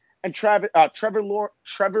Chase, and Trevor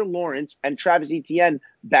Lawrence and Travis Etienne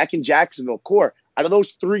back in Jacksonville core. Out of those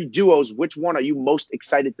three duos, which one are you most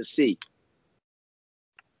excited to see?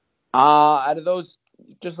 Out of those,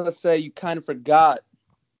 just let's say you kind of forgot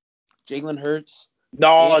Jalen Hurts.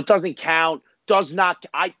 No, it doesn't count. Does not.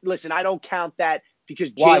 I don't count that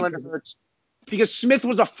because Jalen Hurts. Because Smith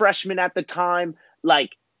was a freshman at the time.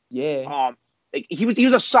 He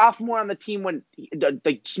was a sophomore on the team when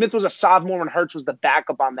Smith was a sophomore when Hurts was the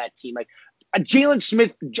backup on that team. Jalen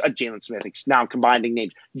Smith. Now I'm combining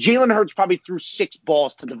names. Jalen Hurts probably threw 6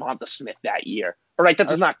 balls to Devonta Smith that year. All right, that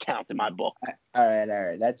does not count in my book. All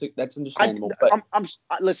right. That's understandable.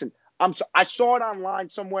 I saw it online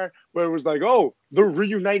somewhere where it was like, oh, they're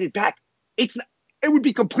reunited back. It would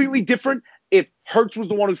be completely different if Hurts was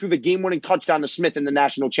the one who threw the game-winning touchdown to Smith in the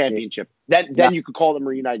national championship. Then you could call them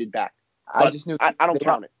reunited back. But I just knew I don't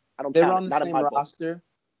count it. I don't count it. They're on the same roster,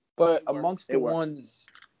 but amongst the ones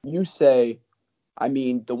you say, I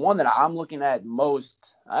mean, the one that I'm looking at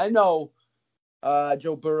most, I know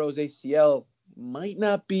Joe Burrow's ACL might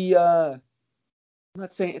not be. I'm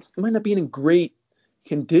not saying it might not be in great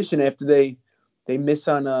condition after they miss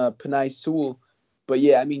on Penei Sewell. But,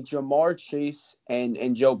 yeah, I mean, Jamar Chase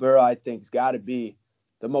and Joe Burrow, I think, has got to be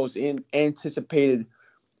the most anticipated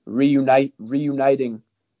reuniting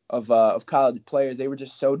of college players. They were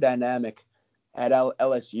just so dynamic at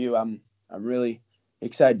LSU. I'm really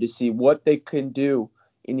excited to see what they can do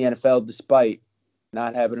in the NFL despite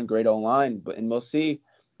not having a great O-line. And we'll see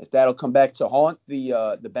if that'll come back to haunt the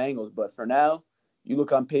Bengals. But for now, you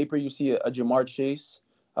look on paper, you see a Jamar Chase,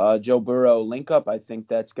 Joe Burrow link up. I think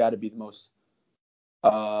that's got to be the most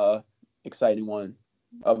exciting one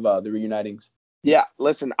of the reunitings. Yeah,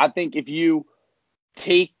 listen, I think if you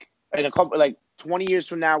take in a couple 20 years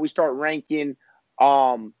from now, we start ranking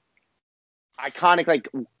iconic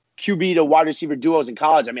QB to wide receiver duos in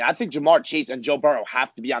college. I mean, I think Jamar Chase and Joe Burrow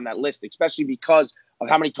have to be on that list, especially because of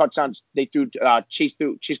how many touchdowns they threw. Chase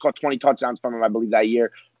caught 20 touchdowns from him, I believe, that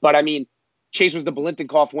year. But I mean, Chase was the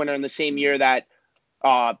Biletnikoff winner in the same year that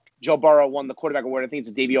Joe Burrow won the quarterback award. I think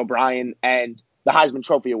it's Davey O'Brien and the Heisman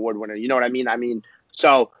Trophy Award winner. You know what I mean?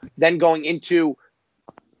 So then going into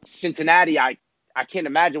Cincinnati, I can't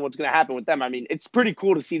imagine what's going to happen with them. I mean, it's pretty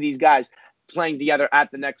cool to see these guys playing together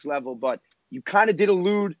at the next level, but you kind of did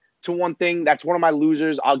allude to one thing. That's one of my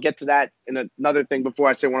losers. I'll get to that in another thing before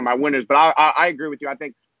I say one of my winners, but I agree with you. I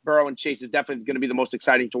think Burrow and Chase is definitely going to be the most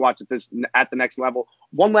exciting to watch at the next level.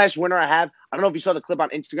 One last winner I have. I don't know if you saw the clip on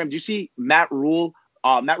Instagram. Did you see Matt Rule's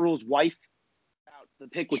wife? The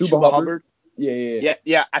pick with Chuba Hubbard.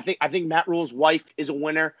 Yeah. I think Matt Rule's wife is a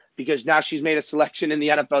winner because now she's made a selection in the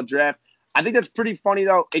NFL draft. I think that's pretty funny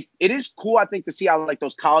though. It is cool, I think, to see how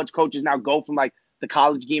those college coaches now go from the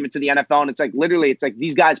college game into the NFL, and it's literally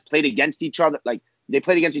these guys played against each other. They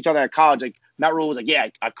played against each other at college. Matt Rule was yeah,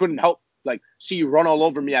 I couldn't help see you run all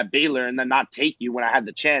over me at Baylor and then not take you when I had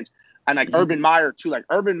the chance. And Urban Meyer too.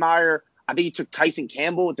 Urban Meyer, I think he took Tyson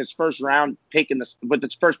Campbell with his first pick in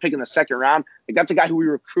the second round. That's a guy who we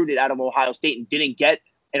recruited out of Ohio State and didn't get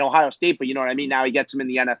in Ohio State, but you know what I mean? Now he gets him in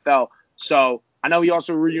the NFL. So I know he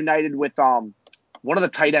also reunited with one of the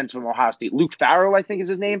tight ends from Ohio State, Luke Farrell, I think is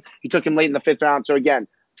his name. He took him late in the 5th round. So again,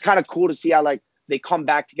 it's kind of cool to see how they come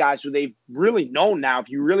back to guys who they've really known now. If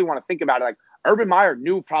you really want to think about it, Urban Meyer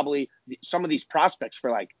knew probably some of these prospects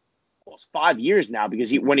for almost 5 years now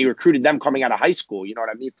because when he recruited them coming out of high school, you know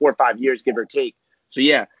what I mean? 4 or 5 years, give or take. So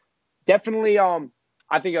yeah, definitely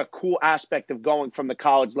I think a cool aspect of going from the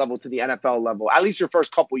college level to the NFL level, at least your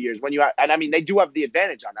first couple years when and I mean, they do have the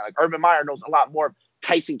advantage on that. Urban Meyer knows a lot more of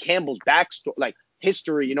Tyson Campbell's backstory,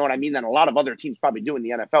 history, you know what I mean, than a lot of other teams probably do in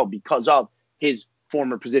the NFL because of his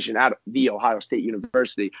former position at the Ohio State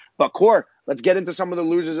University. But Core, let's get into some of the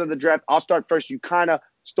losers of the draft. I'll start first. You kind of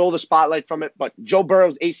stole the spotlight from it, but Joe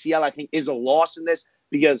Burrow's ACL, I think, is a loss in this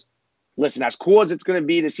because, listen, as cool as it's going to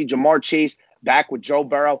be to see Jamar Chase back with Joe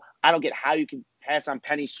Burrow, I don't get how you can pass on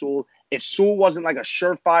Penny Sewell. If Sewell wasn't like a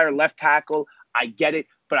surefire left tackle, I get it.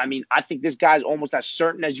 But, I mean, I think this guy's almost as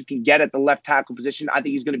certain as you can get at the left tackle position. I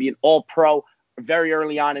think he's going to be an all-pro very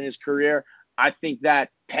early on in his career. I think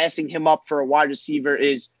that passing him up for a wide receiver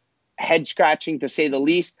is head-scratching, to say the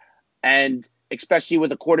least. And especially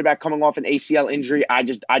with a quarterback coming off an ACL injury, I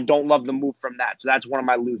don't love the move from that. So that's one of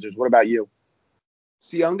my losers. What about you?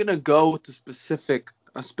 See, I'm gonna go with a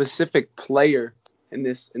specific player in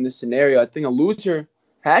this scenario. I think a loser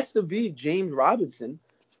has to be James Robinson.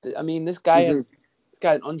 I mean, this guy an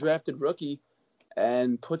undrafted rookie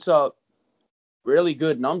and puts up really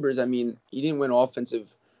good numbers. I mean, he didn't win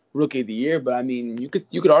Offensive Rookie of the Year, but I mean, you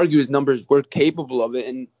could argue his numbers were capable of it.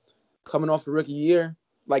 And coming off a rookie year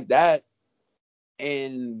like that,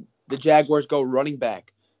 and the Jaguars go running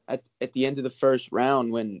back at the end of the first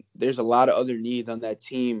round when there's a lot of other needs on that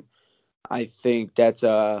team, I think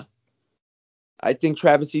I think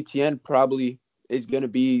Travis Etienne probably is going to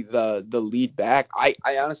be the lead back. I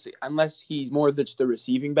honestly, unless he's more just the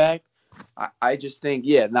receiving back, I just think,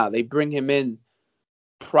 they bring him in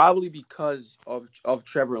probably because of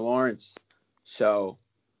Trevor Lawrence. So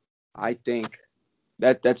I think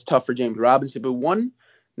that's tough for James Robinson. But one,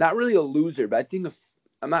 not really a loser, but I think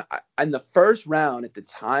in the first round at the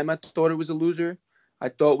time, I thought it was a loser. I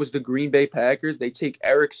thought it was the Green Bay Packers. They take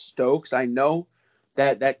Eric Stokes. I know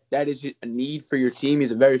that is a need for your team.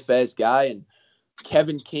 He's a very fast guy, and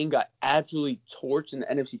Kevin King got absolutely torched in the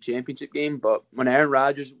NFC Championship game. But when Aaron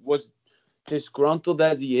Rodgers was disgruntled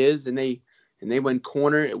as he is, and they went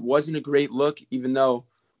corner, it wasn't a great look, even though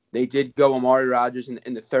they did go Amari Rodgers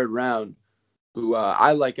in the third round, who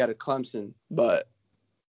I like out of Clemson. But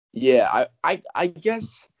yeah, I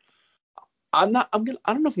guess I don't know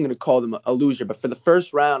if I'm gonna call them a loser, but for the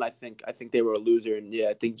first round, I think they were a loser, and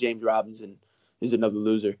I think James Robinson is another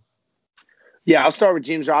loser. Yeah, I'll start with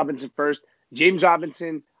James Robinson first. James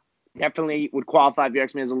Robinson definitely would qualify if you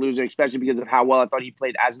ask me as a loser, especially because of how well I thought he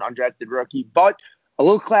played as an undrafted rookie. But a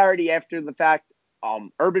little clarity after the fact.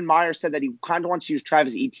 Urban Meyer said that he kind of wants to use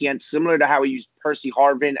Travis Etienne similar to how he used Percy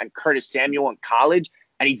Harvin and Curtis Samuel in college.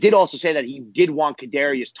 And he did also say that he did want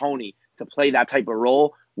Kadarius Toney to play that type of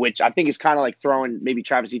role, which I think is kind of like throwing maybe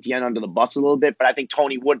Travis Etienne under the bus a little bit. But I think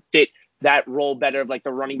Toney would fit that role better of like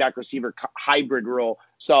the running back receiver hybrid role.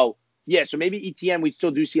 So, yeah, so maybe Etienne, we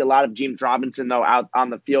still do see a lot of James Robinson, though, out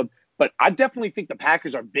on the field. But I definitely think the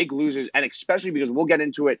Packers are big losers, and especially because we'll get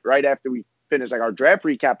into it right after we finish like our draft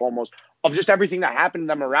recap almost of just everything that happened to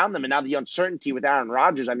them around them. And now the uncertainty with Aaron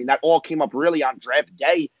Rodgers. I mean, that all came up really on draft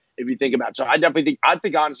day, if you think about it. So I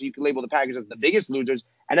think honestly, you can label the Packers as the biggest losers.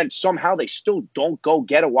 And then somehow they still don't go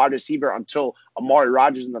get a wide receiver until Amari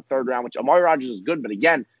Rodgers in the third round, which Amari Rodgers is good. But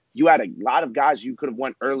again, you had a lot of guys you could have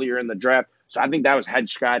went earlier in the draft. So I think that was head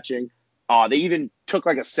scratching. They even took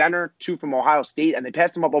like a center, two from Ohio State, and they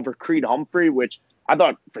passed him up over Creed Humphrey, which I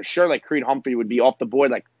thought for sure like Creed Humphrey would be off the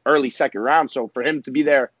board like early second round. So for him to be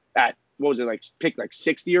there at, pick like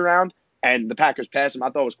 60 around, and the Packers passed him,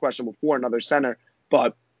 I thought was questionable for another center.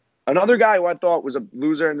 But another guy who I thought was a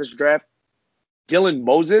loser in this draft, Dylan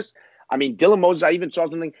Moses. I mean, Dylan Moses, I even saw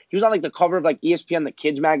something. He was on like the cover of like ESPN, the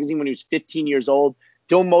kids magazine when he was 15 years old.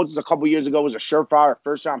 Dylan Moses a couple years ago was a surefire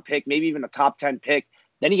first round pick, maybe even a top 10 pick.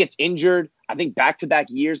 Then he gets injured, I think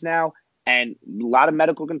back-to-back years now, and a lot of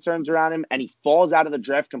medical concerns around him, and he falls out of the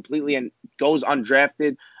draft completely and goes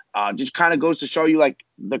undrafted. Just kind of goes to show you like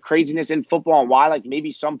the craziness in football and why like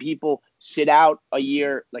maybe some people sit out a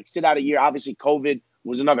year. Obviously, COVID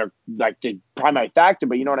was another like the primary factor,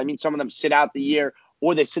 but you know what I mean? Some of them sit out the year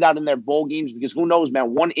or they sit out in their bowl games because who knows,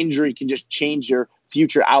 man, one injury can just change your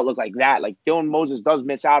future outlook like that. Like Dylan Moses does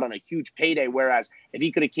miss out on a huge payday, whereas if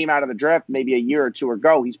he could have came out of the draft maybe a year or two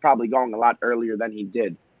ago, he's probably going a lot earlier than he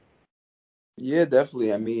did. Yeah,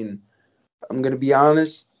 definitely. I mean, I'm going to be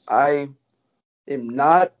honest. I am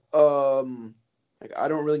not I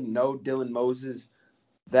don't really know Dylan Moses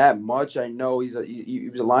that much. I know he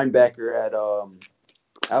was a linebacker at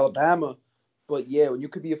Alabama, but yeah, when you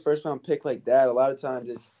could be a first round pick like that, a lot of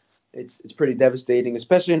times it's pretty devastating,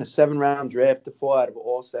 especially in a 7-round draft to fall out of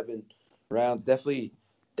all 7 rounds. Definitely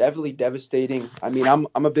devastating. I mean,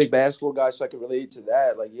 I'm a big basketball guy, so I can relate to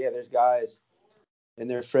that. Like, yeah, there's guys in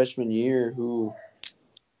their freshman year who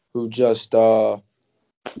just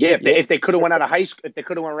if they could have went out of high school, if they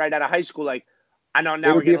could have went right out of high school, like I know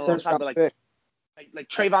now we're getting a little time, but like like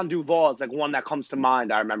Trayvon Duval is like one that comes to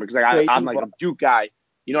mind. I remember because Trey I'm like Duval. a Duke guy.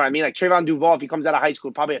 You know what I mean? Like Trayvon Duval, if he comes out of high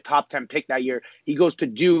school, probably a top 10 pick that year. He goes to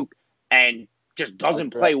Duke and just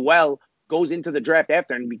doesn't play well. Goes into the draft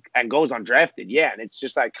after and goes undrafted. Yeah, and it's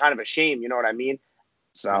just like kind of a shame. You know what I mean?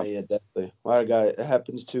 So Yeah, definitely. A lot of guys. It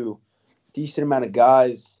happens to a decent amount of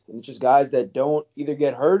guys, and it's just guys that don't either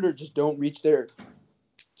get hurt or just don't reach their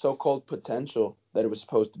so-called potential that it was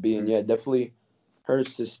supposed to be. And yeah, definitely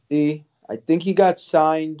hurts to see. I think he got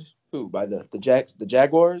signed by the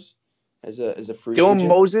Jaguars as a free Dylan agent.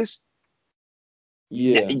 Moses.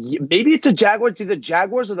 Yeah. Maybe it's the Jaguars. It's either the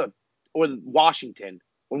Jaguars or Washington.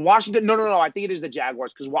 When Washington, no. I think it is the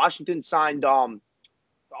Jaguars because Washington signed the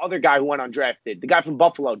other guy who went undrafted, the guy from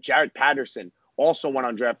Buffalo, Jared Patterson, also went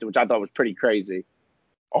undrafted, which I thought was pretty crazy.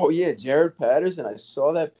 Oh yeah, Jared Patterson. I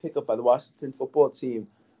saw that pickup by the Washington football team.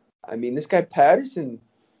 I mean, this guy Patterson,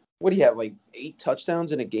 what do you have, like 8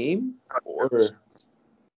 touchdowns in a game?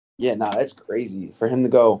 That's crazy for him to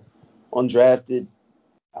go undrafted.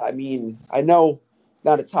 I mean, I know he's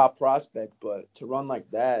not a top prospect, but to run like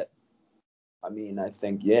that, I mean, I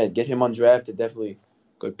think, get him undrafted, definitely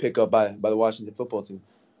good pickup by the Washington football team.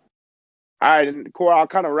 All right, and Cora, I'll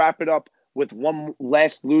kind of wrap it up with one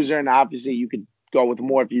last loser, and obviously you could go with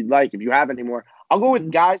more if you'd like, if you have any more. I'll go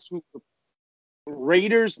with guys who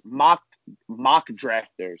Raiders mock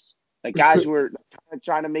drafters, like guys who are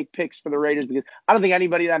trying to make picks for the Raiders because I don't think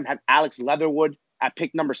anybody of them had Alex Leatherwood at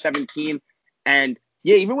pick number 17. And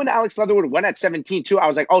yeah, even when Alex Leatherwood went at 17 too, I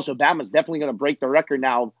was like, oh, so Bama's definitely going to break the record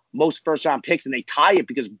now of most first round picks, and they tie it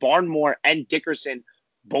because Barnmore and Dickerson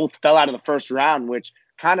both fell out of the first round, which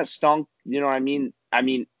kind of stunk. You know what I mean? I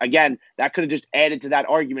mean, again, that could have just added to that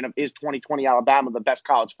argument of is 2020 Alabama the best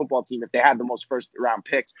college football team if they had the most first round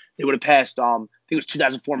picks. They would have passed, I think it was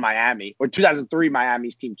 2004 Miami or 2003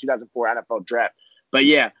 Miami's team, 2004 NFL draft. But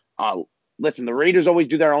yeah, listen, the Raiders always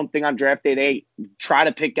do their own thing on draft day. They try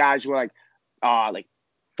to pick guys who are like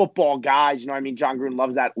football guys. You know what I mean? John Gruden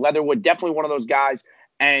loves that. Leatherwood, definitely one of those guys.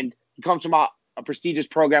 And he comes from a prestigious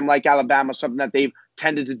program like Alabama, something that they've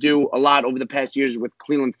tended to do a lot over the past years with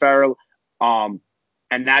Cleveland Farrell.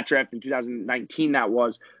 And that draft in 2019 that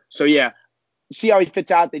was. So, yeah, see how he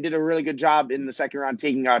fits out. They did a really good job in the second round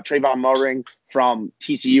taking Trayvon Mulring from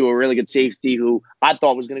TCU, a really good safety who I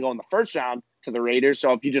thought was going to go in the first round to the Raiders.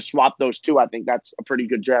 So if you just swap those two, I think that's a pretty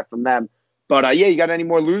good draft from them. But, yeah, you got any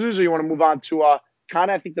more losers or you want to move on to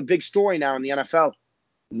kind of, I think, the big story now in the NFL?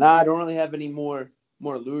 Nah, I don't really have any more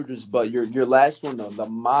losers, but your last one, though, the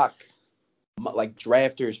mock like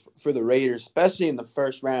drafters for the Raiders, especially in the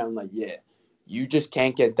first round, like, yeah, you just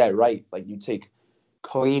can't get that right. Like, you take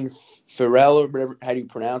Colleen Farrell or whatever, how do you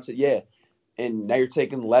pronounce it? Yeah. And now you're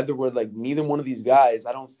taking Leatherwood. Like, neither one of these guys,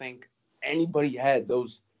 I don't think anybody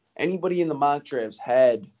in the mock drafts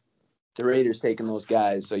had the Raiders taking those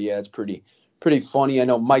guys. So, yeah, it's pretty funny. I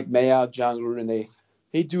know Mike Mayock, John Gruden,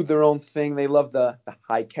 they do their own thing. They love the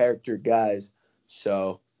high character guys.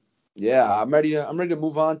 So, yeah, I'm ready to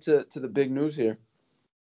move on to the big news here.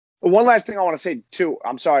 One last thing I want to say too.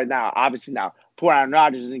 I'm sorry now. Obviously now, poor Aaron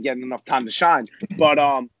Rodgers isn't getting enough time to shine. But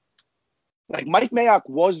like Mike Mayock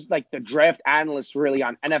was like the draft analyst really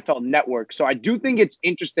on NFL Network. So I do think it's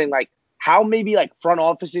interesting, like how maybe like front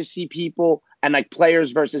offices see people and like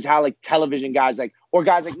players versus how like television guys or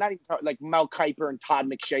guys like not even like Mel Kiper and Todd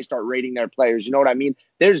McShay start rating their players. You know what I mean?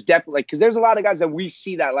 There's definitely because there's a lot of guys that we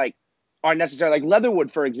see that like aren't necessarily like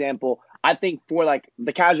Leatherwood, for example. I think for like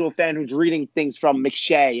the casual fan who's reading things from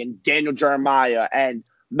McShay and Daniel Jeremiah and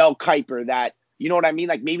Mel Kiper that, you know what I mean?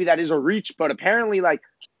 Like maybe that is a reach, but apparently like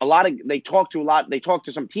they talked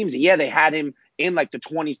to some teams and yeah, they had him in like the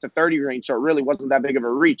 20s to 30 range. So it really wasn't that big of a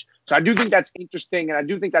reach. So I do think that's interesting. And I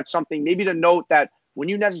do think that's something maybe to note that when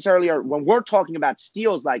we're talking about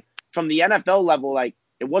steals, like from the NFL level, like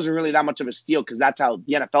it wasn't really that much of a steal because that's how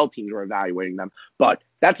the NFL teams were evaluating them. But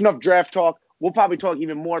that's enough draft talk. We'll probably talk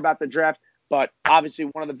even more about the draft, but obviously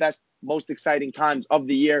one of the best, most exciting times of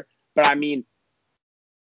the year. But I mean,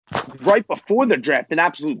 right before the draft, an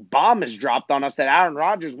absolute bomb is dropped on us that Aaron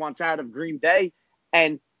Rodgers wants out of Green Bay.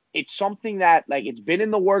 And it's something that like it's been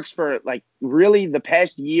in the works for like really the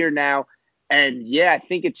past year now. And yeah, I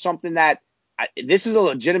think it's something that this is a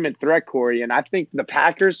legitimate threat, Corey. And I think the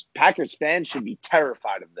Packers fans should be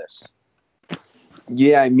terrified of this.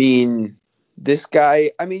 Yeah, I mean, this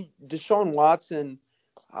guy, Deshaun Watson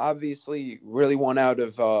obviously really won out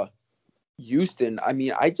of Houston. I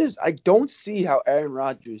mean, I don't see how Aaron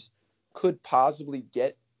Rodgers could possibly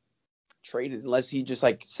get traded unless he just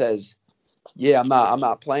like says, yeah, I'm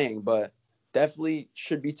not playing, but definitely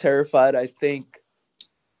should be terrified.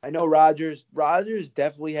 I know Rodgers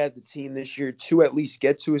definitely had the team this year to at least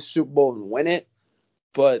get to a Super Bowl and win it.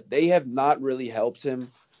 but they have not really helped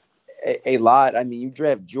him a lot. I mean, you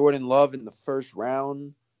draft Jordan Love in the first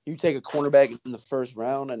round. You take a cornerback in the first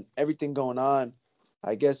round, and everything going on.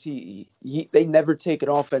 I guess they never take an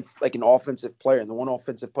offensive player, and the one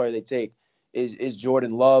offensive player they take is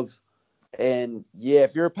Jordan Love. And yeah,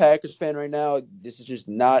 if you're a Packers fan right now, this is just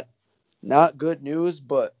not good news.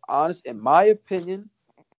 But in my opinion,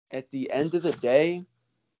 at the end of the day,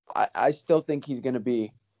 I still think he's going to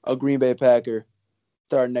be a Green Bay Packer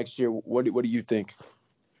starting next year. What do you think?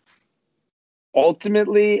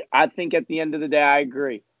 Ultimately, I think at the end of the day, I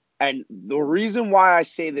agree. And the reason why I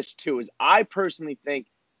say this too is I personally think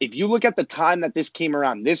if you look at the time that this came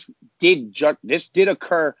around, this did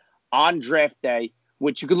occur on draft day,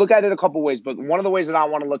 which you could look at it a couple ways. But one of the ways that I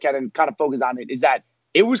want to look at it and kind of focus on it is that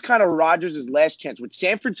it was kind of Rodgers' last chance with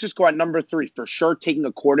San Francisco at number 3 for sure, taking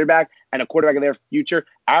a quarterback and a quarterback of their future.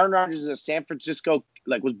 Aaron Rodgers is a San Francisco,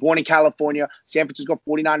 was born in California, San Francisco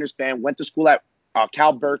 49ers fan, went to school at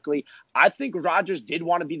Cal Berkeley. I think Rodgers did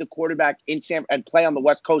want to be the quarterback and play on the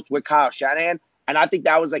West Coast with Kyle Shanahan. And I think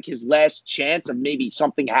that was his last chance of maybe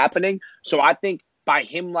something happening. So I think by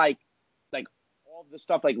him all the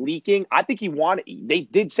stuff leaking, I think they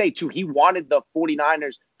did say too, he wanted the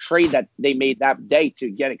 49ers trade that they made that day to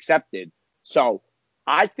get accepted. So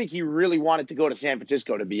I think he really wanted to go to San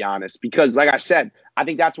Francisco, to be honest, because like I said, I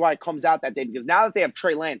think that's why it comes out that day, because now that they have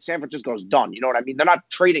Trey Lance, San Francisco's done. You know what I mean? They're not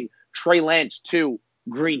trading Trey Lance to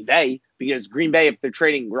Green Bay, because Green Bay, if they're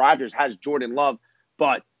trading Rodgers, has Jordan Love.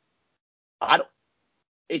 But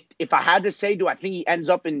if I had to say, I think he ends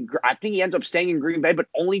up staying in Green Bay, but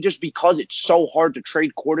only just because it's so hard to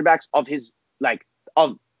trade quarterbacks of his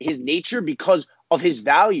nature because of his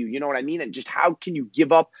value. You know what I mean? And just how can you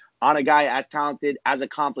give up on a guy as talented, as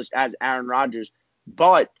accomplished as Aaron Rodgers?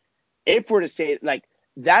 But if we're to say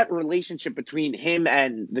that relationship between him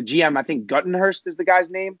and the GM, I think Guttenhurst is the guy's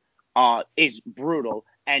name, is brutal.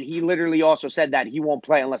 And he literally also said that he won't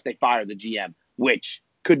play unless they fire the GM, which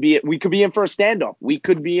we could be in for a standoff. We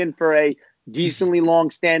could be in for a decently long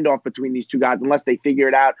standoff between these two guys unless they figure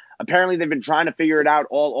it out. Apparently, they've been trying to figure it out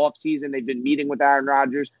all offseason. They've been meeting with Aaron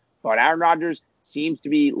Rodgers, but Aaron Rodgers seems to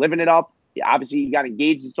be living it up. Obviously, he got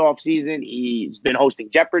engaged this offseason. He's been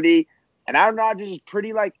hosting Jeopardy. And Aaron Rodgers is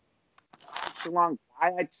pretty long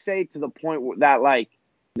guy, I'd say, to the point that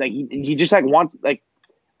he just wants I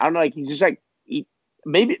don't know, he's just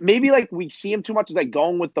maybe we see him too much as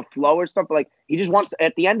going with the flow or stuff, but he just wants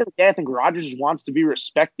at the end of the day, I think Rodgers just wants to be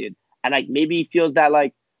respected. And maybe he feels that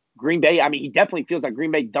Green Bay, he definitely feels that Green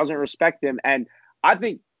Bay doesn't respect him. And I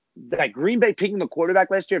think that Green Bay picking the quarterback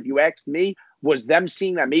last year, if you asked me, was them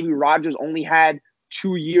seeing that maybe Rodgers only had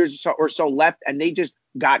 2 years or so left, and they just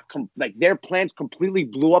got their plans completely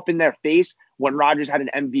blew up in their face when Rodgers had an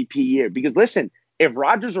MVP year. Because listen, if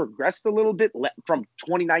Rodgers regressed a little bit from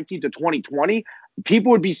 2019 to 2020,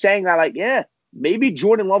 people would be saying that yeah, maybe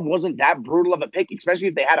Jordan Love wasn't that brutal of a pick, especially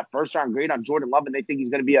if they had a first-round grade on Jordan Love and they think he's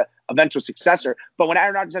going to be a eventual successor. But when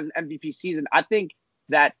Aaron Rodgers has an MVP season, I think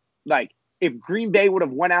that if Green Bay would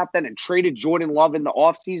have went out then and traded Jordan Love in the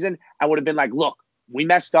offseason, I would have been look, we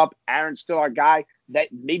messed up. Aaron's still our guy. That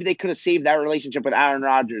maybe they could have saved that relationship with Aaron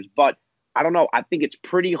Rodgers. But I don't know. I think it's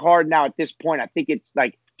pretty hard now at this point. I think it's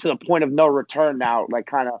to the point of no return now,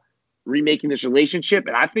 kind of remaking this relationship.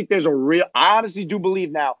 And I think there's I honestly do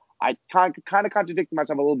believe now, I kind of contradicted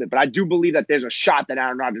myself a little bit, but I do believe that there's a shot that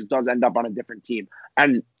Aaron Rodgers does end up on a different team.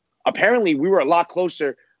 And apparently we were a lot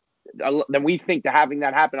closer than we think to having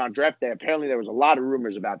that happen on draft day. Apparently there was a lot of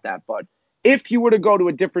rumors about that. But if he were to go to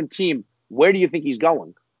a different team, where do you think he's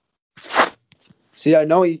going? See, I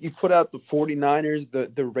know he put out the 49ers,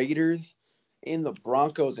 the Raiders, and the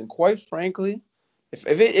Broncos. And quite frankly,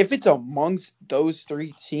 if it's amongst those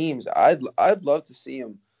 3 teams, I'd love to see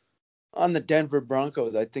him on the Denver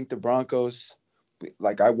Broncos. I think the Broncos,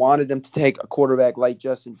 I wanted them to take a quarterback like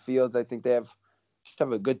Justin Fields. I think they have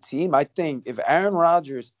a good team. I think if Aaron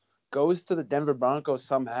Rodgers goes to the Denver Broncos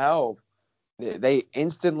somehow, they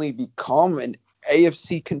instantly become an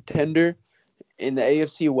AFC contender, and the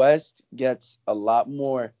AFC West gets a lot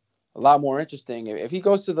more interesting. If he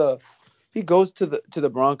goes to the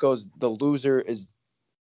Broncos, the loser is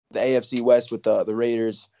the AFC West with the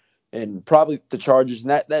Raiders and probably the Chargers,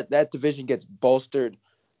 and that division gets bolstered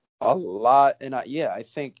a lot. And I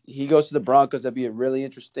think he goes to the Broncos. That'd be a really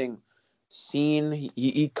interesting scene.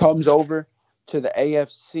 He comes over to the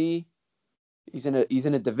AFC. He's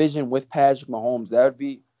in a division with Patrick Mahomes. That'd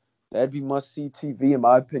be must see TV in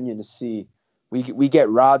my opinion to see. We get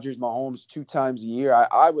Rodgers, Mahomes 2 times a year.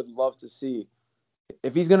 I would love to see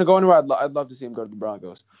if he's gonna go anywhere. I'd love to see him go to the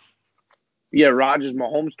Broncos. We get Rodgers,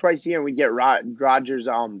 Mahomes twice a year, and we get Rodgers,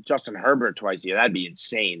 Justin Herbert twice a year. That'd be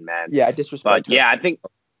insane, man. Yeah, I disrespect But her. yeah, I think.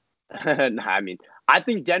 Nah, I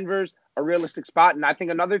think Denver's a realistic spot, and I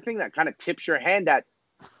think another thing that kind of tips your hand at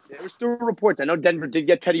there were still reports. I know Denver did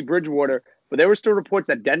get Teddy Bridgewater, but there were still reports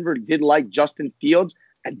that Denver did like Justin Fields,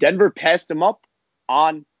 and Denver passed him up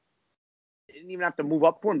on. They didn't even have to move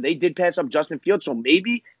up for him. They did pass up Justin Fields, so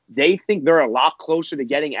maybe they think they're a lot closer to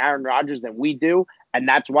getting Aaron Rodgers than we do, and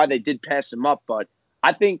that's why they did pass him up. But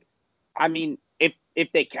I think,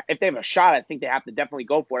 if they have a shot, I think they have to definitely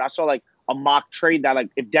go for it. I saw like a mock trade that like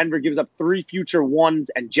if Denver gives up 3 future ones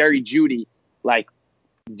and Jerry Jeudy, like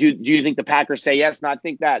do you think the Packers say yes? And I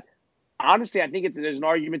think that honestly, I think there's an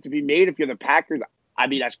argument to be made if you're the Packers.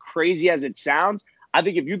 As crazy as it sounds, I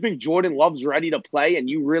think if you think Jordan Love's ready to play and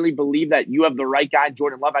you really believe that you have the right guy,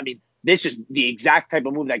 Jordan Love, this is the exact type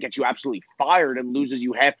of move that gets you absolutely fired and loses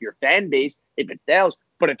you half your fan base if it fails.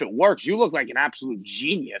 But if it works, you look like an absolute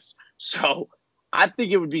genius. So I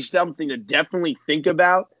think it would be something to definitely think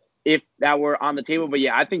about if that were on the table. But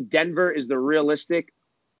yeah, I think Denver is the realistic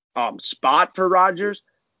spot for Rodgers.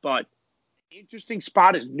 But interesting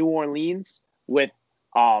spot is New Orleans with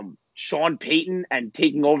Sean Payton and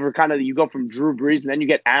taking over you go from Drew Brees and then you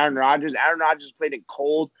get Aaron Rodgers. Aaron Rodgers played in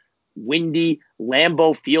cold, windy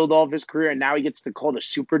Lambeau Field all of his career, and now he gets to call the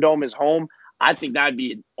Superdome his home. I think that would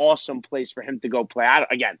be an awesome place for him to go play. I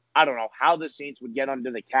don't know how the Saints would get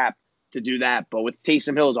under the cap to do that, but with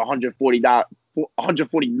Taysom Hill's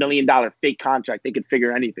 $140 million fake contract, they could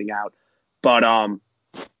figure anything out. But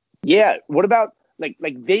yeah, what about like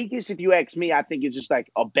Vegas? If you ask me, I think it's just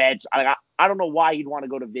like a bad. I don't know why he'd want to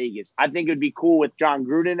go to Vegas. I think it'd be cool with John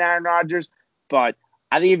Gruden and Aaron Rodgers, but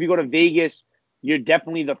I think if you go to Vegas, you're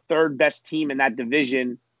definitely the third best team in that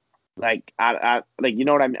division. You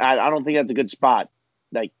know what I mean? I don't think that's a good spot.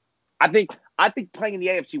 I think playing in the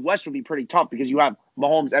AFC West would be pretty tough because you have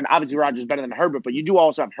Mahomes and obviously Rodgers is better than Herbert, but you do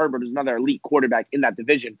also have Herbert, who's another elite quarterback in that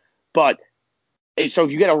division. But so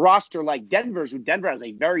if you get a roster like Denver's, who Denver has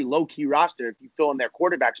a very low-key roster, if you fill in their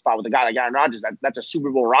quarterback spot with a guy like Aaron Rodgers, that's a Super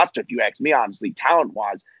Bowl roster, if you ask me, honestly,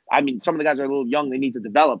 talent-wise. Some of the guys are a little young. They need to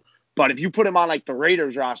develop. But if you put him on, like, the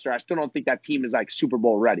Raiders roster, I still don't think that team is, like, Super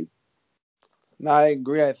Bowl ready. No, I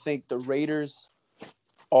agree. I think the Raiders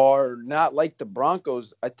are not like the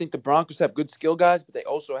Broncos. I think the Broncos have good skill guys, but they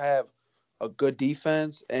also have a good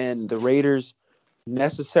defense, and the Raiders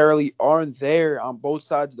necessarily aren't there on both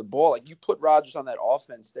sides of the ball. Like, you put Rodgers on that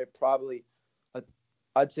offense, they're probably,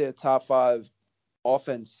 I'd say, a top 5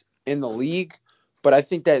 offense in the league. But I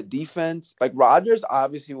think that defense, like Rodgers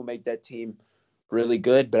obviously will make that team really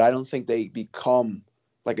good, but I don't think they become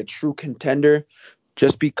like a true contender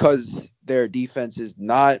just because their defense is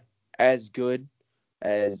not as good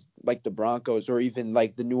as like the Broncos or even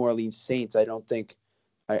like the New Orleans Saints. I don't think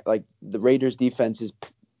like the Raiders defense is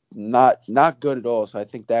not good at all. So I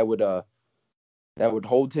think that would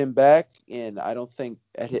hold him back. And I don't think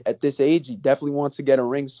at this age, he definitely wants to get a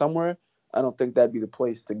ring somewhere. I don't think that'd be the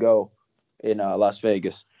place to go in Las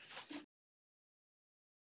Vegas.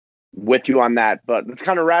 With you on that, but let's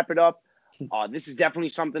kind of wrap it up. This is definitely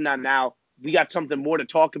something that now we got something more to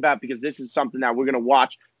talk about because this is something that we're going to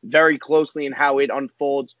watch very closely and how it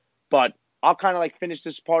unfolds. But I'll kind of like finish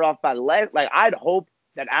this part off by I'd hope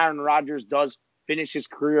that Aaron Rodgers does finish his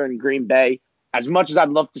career in Green Bay. As much as I'd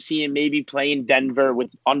love to see him maybe play in Denver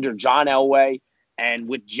under John Elway and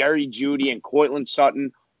with Jerry Jeudy and Courtland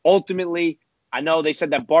Sutton. Ultimately, I know they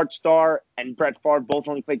said that Bart Starr and Brett Favre both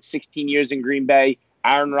only played 16 years in Green Bay.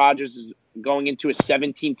 Aaron Rodgers is going into his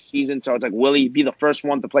 17th season, so it's like, will he be the first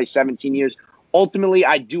one to play 17 years? Ultimately,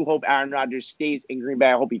 I do hope Aaron Rodgers stays in Green Bay.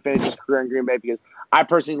 I hope he finishes his career in Green Bay because I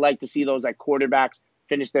personally like to see those like quarterbacks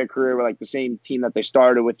finish their career with like the same team that they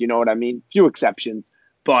started with. You know what I mean? Few exceptions,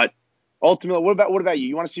 but ultimately, what about you?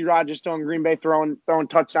 You want to see Rodgers still in Green Bay throwing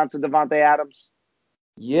touchdowns to Devontae Adams?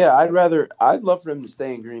 Yeah, I'd love for him to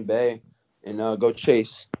stay in Green Bay and go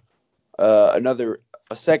chase a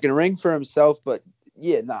second ring for himself. But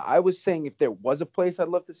yeah, I was saying if there was a place I'd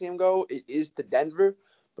love to see him go, it is to Denver.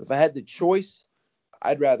 But if I had the choice,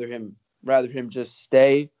 I'd rather him just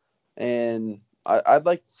stay. And I'd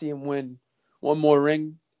like to see him win one more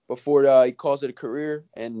ring before he calls it a career.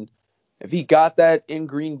 And if he got that in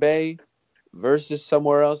Green Bay versus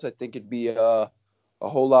somewhere else, I think it'd be a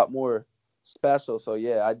whole lot more special. So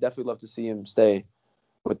yeah, I'd definitely love to see him stay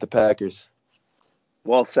with the Packers.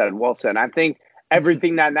 Well said. I think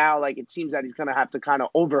everything that now, like, it seems that he's going to have to kind of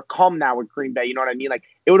overcome now with Green Bay. You know what I mean? Like,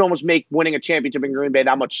 it would almost make winning a championship in Green Bay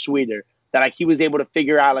that much sweeter. That, like, he was able to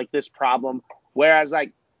figure out, like, this problem. Whereas,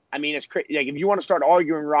 like, I mean, it's crazy. Like, if you want to start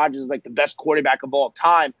arguing Rodgers is, like, the best quarterback of all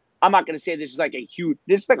time, I'm not going to say this is like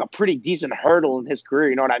this is like a pretty decent hurdle in his career.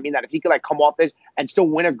 You know what I mean? That if he could like come off this and still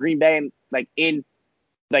win a Green Bay and like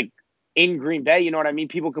in Green Bay, you know what I mean?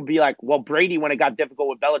 People could be like, well, Brady, when it got difficult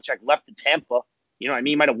with Belichick, left to Tampa. You know what I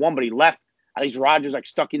mean? He might have won, but he left. At least Rodgers like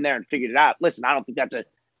stuck in there and figured it out. Listen, I don't think that's a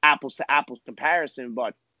apples to apples comparison,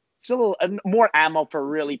 but still more ammo for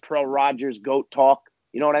really pro Rodgers GOAT talk.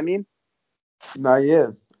 You know what I mean? Not yet.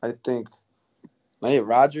 I think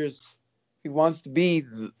Rodgers, he wants to be.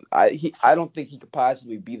 I don't think he could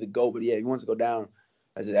possibly be the GOAT, but yeah, he wants to go down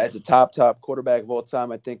as a top quarterback of all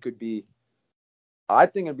time. I think it'd be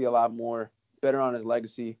a lot more better on his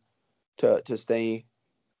legacy to stay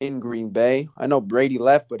in Green Bay. I know Brady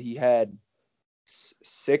left, but he had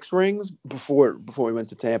 6 rings before he went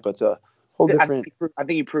to Tampa. It's a whole different. I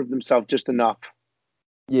think he proved himself just enough.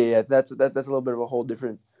 Yeah, that's a little bit of a whole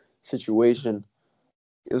different situation.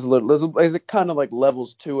 There's kind of like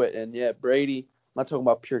levels to it, and yeah, Brady. I'm not talking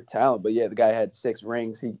about pure talent, but yeah, the guy had 6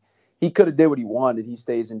 rings. He could have did what he wanted. He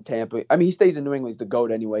stays in Tampa. I mean, he stays in New England. He's the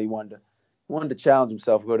GOAT anyway. He wanted to challenge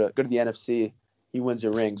himself. Go to the NFC. He wins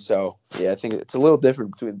a ring. So yeah, I think it's a little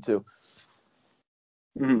different between the two.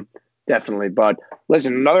 Mm-hmm. Definitely. But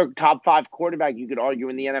listen, another top 5 quarterback you could argue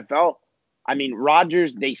in the NFL. I mean,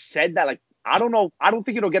 Rodgers, they said that, like, I don't know. I don't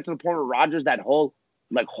think it'll get to the point where Rodgers that whole,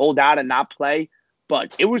 like, hold out and not play.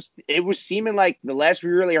 But it was seeming like the last we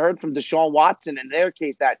really heard from Deshaun Watson in their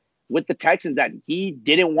case that with the Texans that he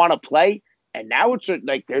didn't want to play. And now it's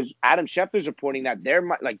like there's Adam Schefter's reporting that there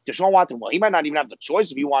might, like, Deshaun Watson, well, he might not even have the choice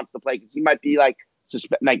if he wants to play because he might be like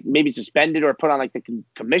maybe suspended or put on like the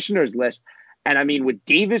commissioner's list. And I mean, with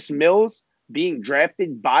Davis Mills being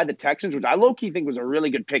drafted by the Texans, which I low-key think was a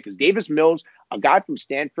really good pick, because Davis Mills, a guy from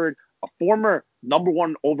Stanford, a former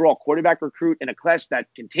 #1 overall quarterback recruit in a class that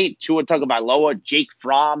contained Tua Tagovailoa, Jake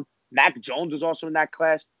Fromm, Mac Jones was also in that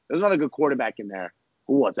class. There's another good quarterback in there.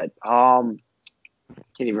 Who was it? Can't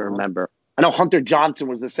even remember. I know Hunter Johnson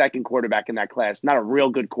was the second quarterback in that class. Not a real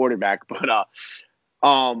good quarterback, but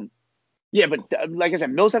yeah, but like I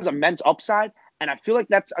said, Mills has immense upside, and I feel like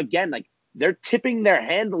that's, again, like, they're tipping their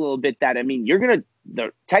hand a little bit that, I mean,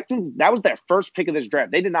 the Texans, that was their first pick of this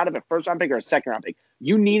draft. They did not have a first-round pick or a second-round pick.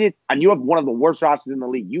 You need it, and you have one of the worst rosters in the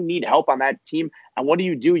league. You need help on that team, and what do?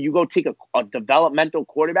 You go take a developmental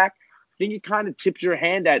quarterback. I think it kind of tips your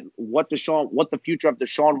hand at what the future of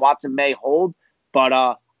Deshaun Watson may hold, but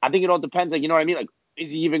I think it all depends. Like, you know what I mean? Like,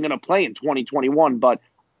 is he even going to play in 2021? But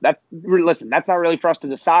that's not really for us to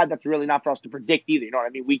decide. That's really not for us to predict either. You know what I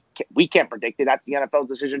mean? We can't predict it. That's the NFL's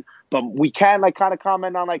decision. But we can, like, kind of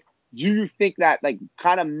comment on, like, do you think that, like,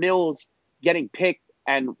 kind of Mills getting picked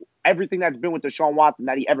and everything that's been with Deshaun Watson,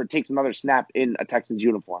 that he ever takes another snap in a Texans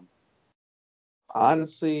uniform?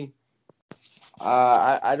 Honestly,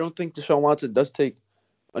 I don't think Deshaun Watson does take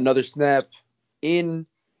another snap in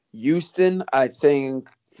Houston. I think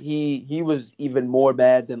he was even more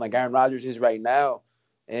mad than, like, Aaron Rodgers is right now.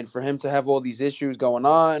 And for him to have all these issues going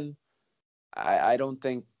on, I don't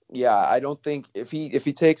think if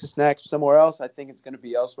he takes a snap somewhere else, I think it's going to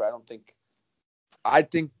be elsewhere. I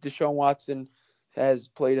think Deshaun Watson has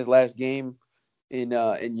played his last game in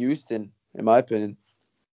Houston, in my opinion.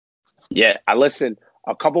 Yeah, I listened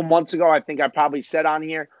a couple months ago. I think I probably said on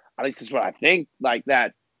here, at least that's what I think, like,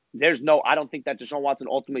 that I don't think that Deshaun Watson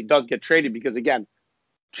ultimately does get traded, because, again,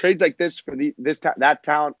 trades like this for that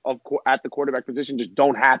talent at the quarterback position just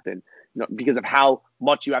don't happen, because of how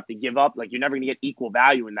much you have to give up. Like, you're never going to get equal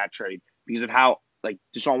value in that trade because of how, like,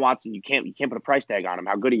 Deshaun Watson, you can't put a price tag on him,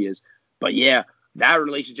 how good he is. But yeah, that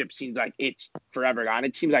relationship seems like it's forever gone.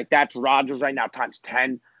 It seems like that's Rodgers right now times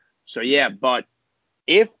 10. So yeah, but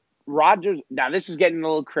if Rodgers, now this is getting a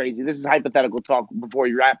little crazy. This is hypothetical talk before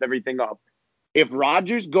you wrap everything up. If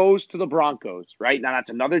Rodgers goes to the Broncos, right? Now that's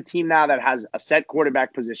another team now that has a set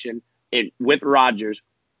quarterback position with Rodgers,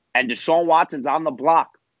 and Deshaun Watson's on the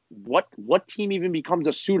block. What team even becomes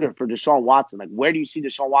a suitor for Deshaun Watson? Like, where do you see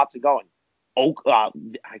Deshaun Watson going? I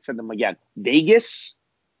said them again. Vegas,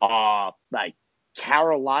 like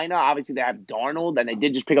Carolina. Obviously, they have Darnold, and they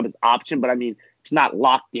did just pick up his option, but I mean, it's not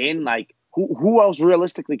locked in. Like, who else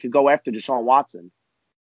realistically could go after Deshaun Watson?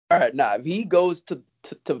 All right, now if he goes to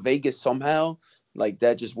Vegas somehow, like,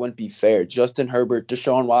 that just wouldn't be fair. Justin Herbert,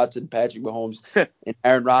 Deshaun Watson, Patrick Mahomes, and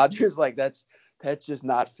Aaron Rodgers, like, that's just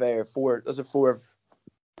not fair. Those are 4 of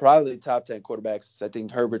probably top 10 quarterbacks. I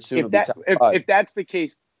think Herbert soon will be top 5. If that's the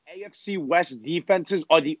case, AFC West defenses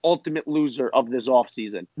are the ultimate loser of this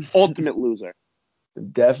offseason. Ultimate loser.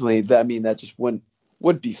 Definitely. I mean, that just wouldn't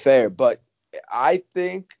be fair. But I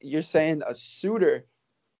think you're saying a suitor.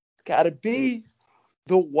 It's got to be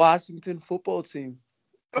the Washington football team.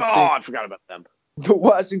 I forgot about them. The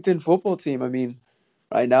Washington football team. I mean,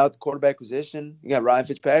 right now at the quarterback position. You got Ryan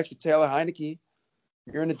Fitzpatrick, Taylor Heineke.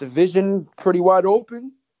 You're in a division pretty wide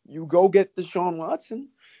open. You go get Deshaun Watson.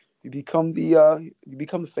 You become the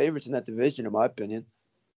favorites in that division, in my opinion.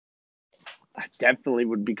 I definitely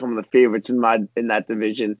would become the favorites in that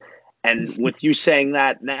division. And with you saying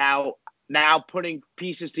that now putting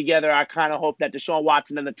pieces together, I kind of hope that Deshaun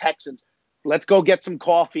Watson and the Texans, let's go get some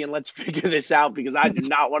coffee and let's figure this out, because I do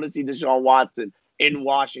not want to see Deshaun Watson in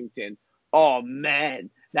Washington. Oh man,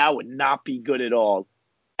 that would not be good at all.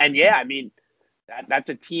 And yeah, I mean, that's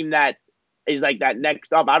a team that is like that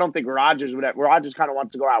next up. I don't think Rodgers kind of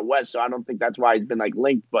wants to go out west, so I don't think that's why he's been like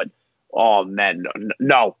linked. But oh man,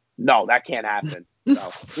 no, that can't happen.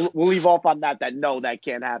 No, we'll leave off on that. No, that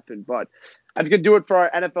can't happen. But that's gonna do it for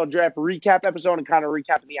our NFL draft recap episode and kind of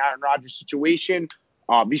recapping the Aaron Rodgers situation.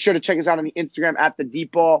 Be sure to check us out on the Instagram at the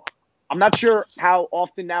Deep Ball. I'm not sure how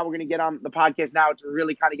often now we're going to get on the podcast now to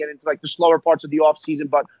really kind of get into like the slower parts of the off season,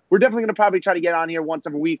 but we're definitely going to probably try to get on here once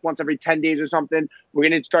every week, once every 10 days or something. We're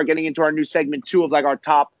going to start getting into our new segment 2 of like our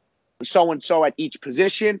top so-and-so at each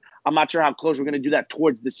position. I'm not sure how close we're going to do that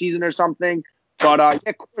towards the season or something, but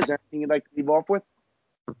yeah, Corey, is there anything you'd like to leave off with?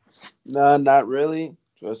 No, not really.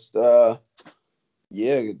 Just,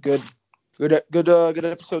 yeah, good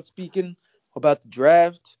episode speaking about the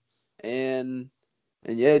draft, and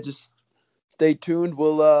yeah, just stay tuned.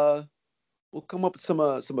 We'll come up with some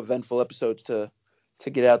eventful episodes to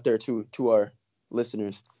get out there to our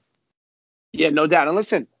listeners. Yeah, no doubt. And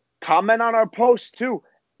listen, comment on our posts too.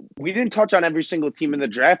 We didn't touch on every single team in the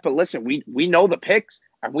draft, but listen, we know the picks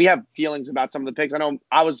and we have feelings about some of the picks. I know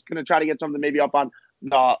I was gonna try to get something maybe up on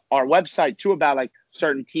our website too about like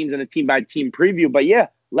certain teams and a team by team preview. But yeah,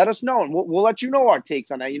 let us know and we'll let you know our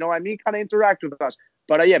takes on that. You know what I mean? Kind of interact with us.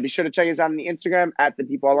 But yeah, be sure to check us out on the Instagram at the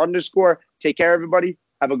 @deepball_. Take care, everybody.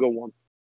 Have a good one.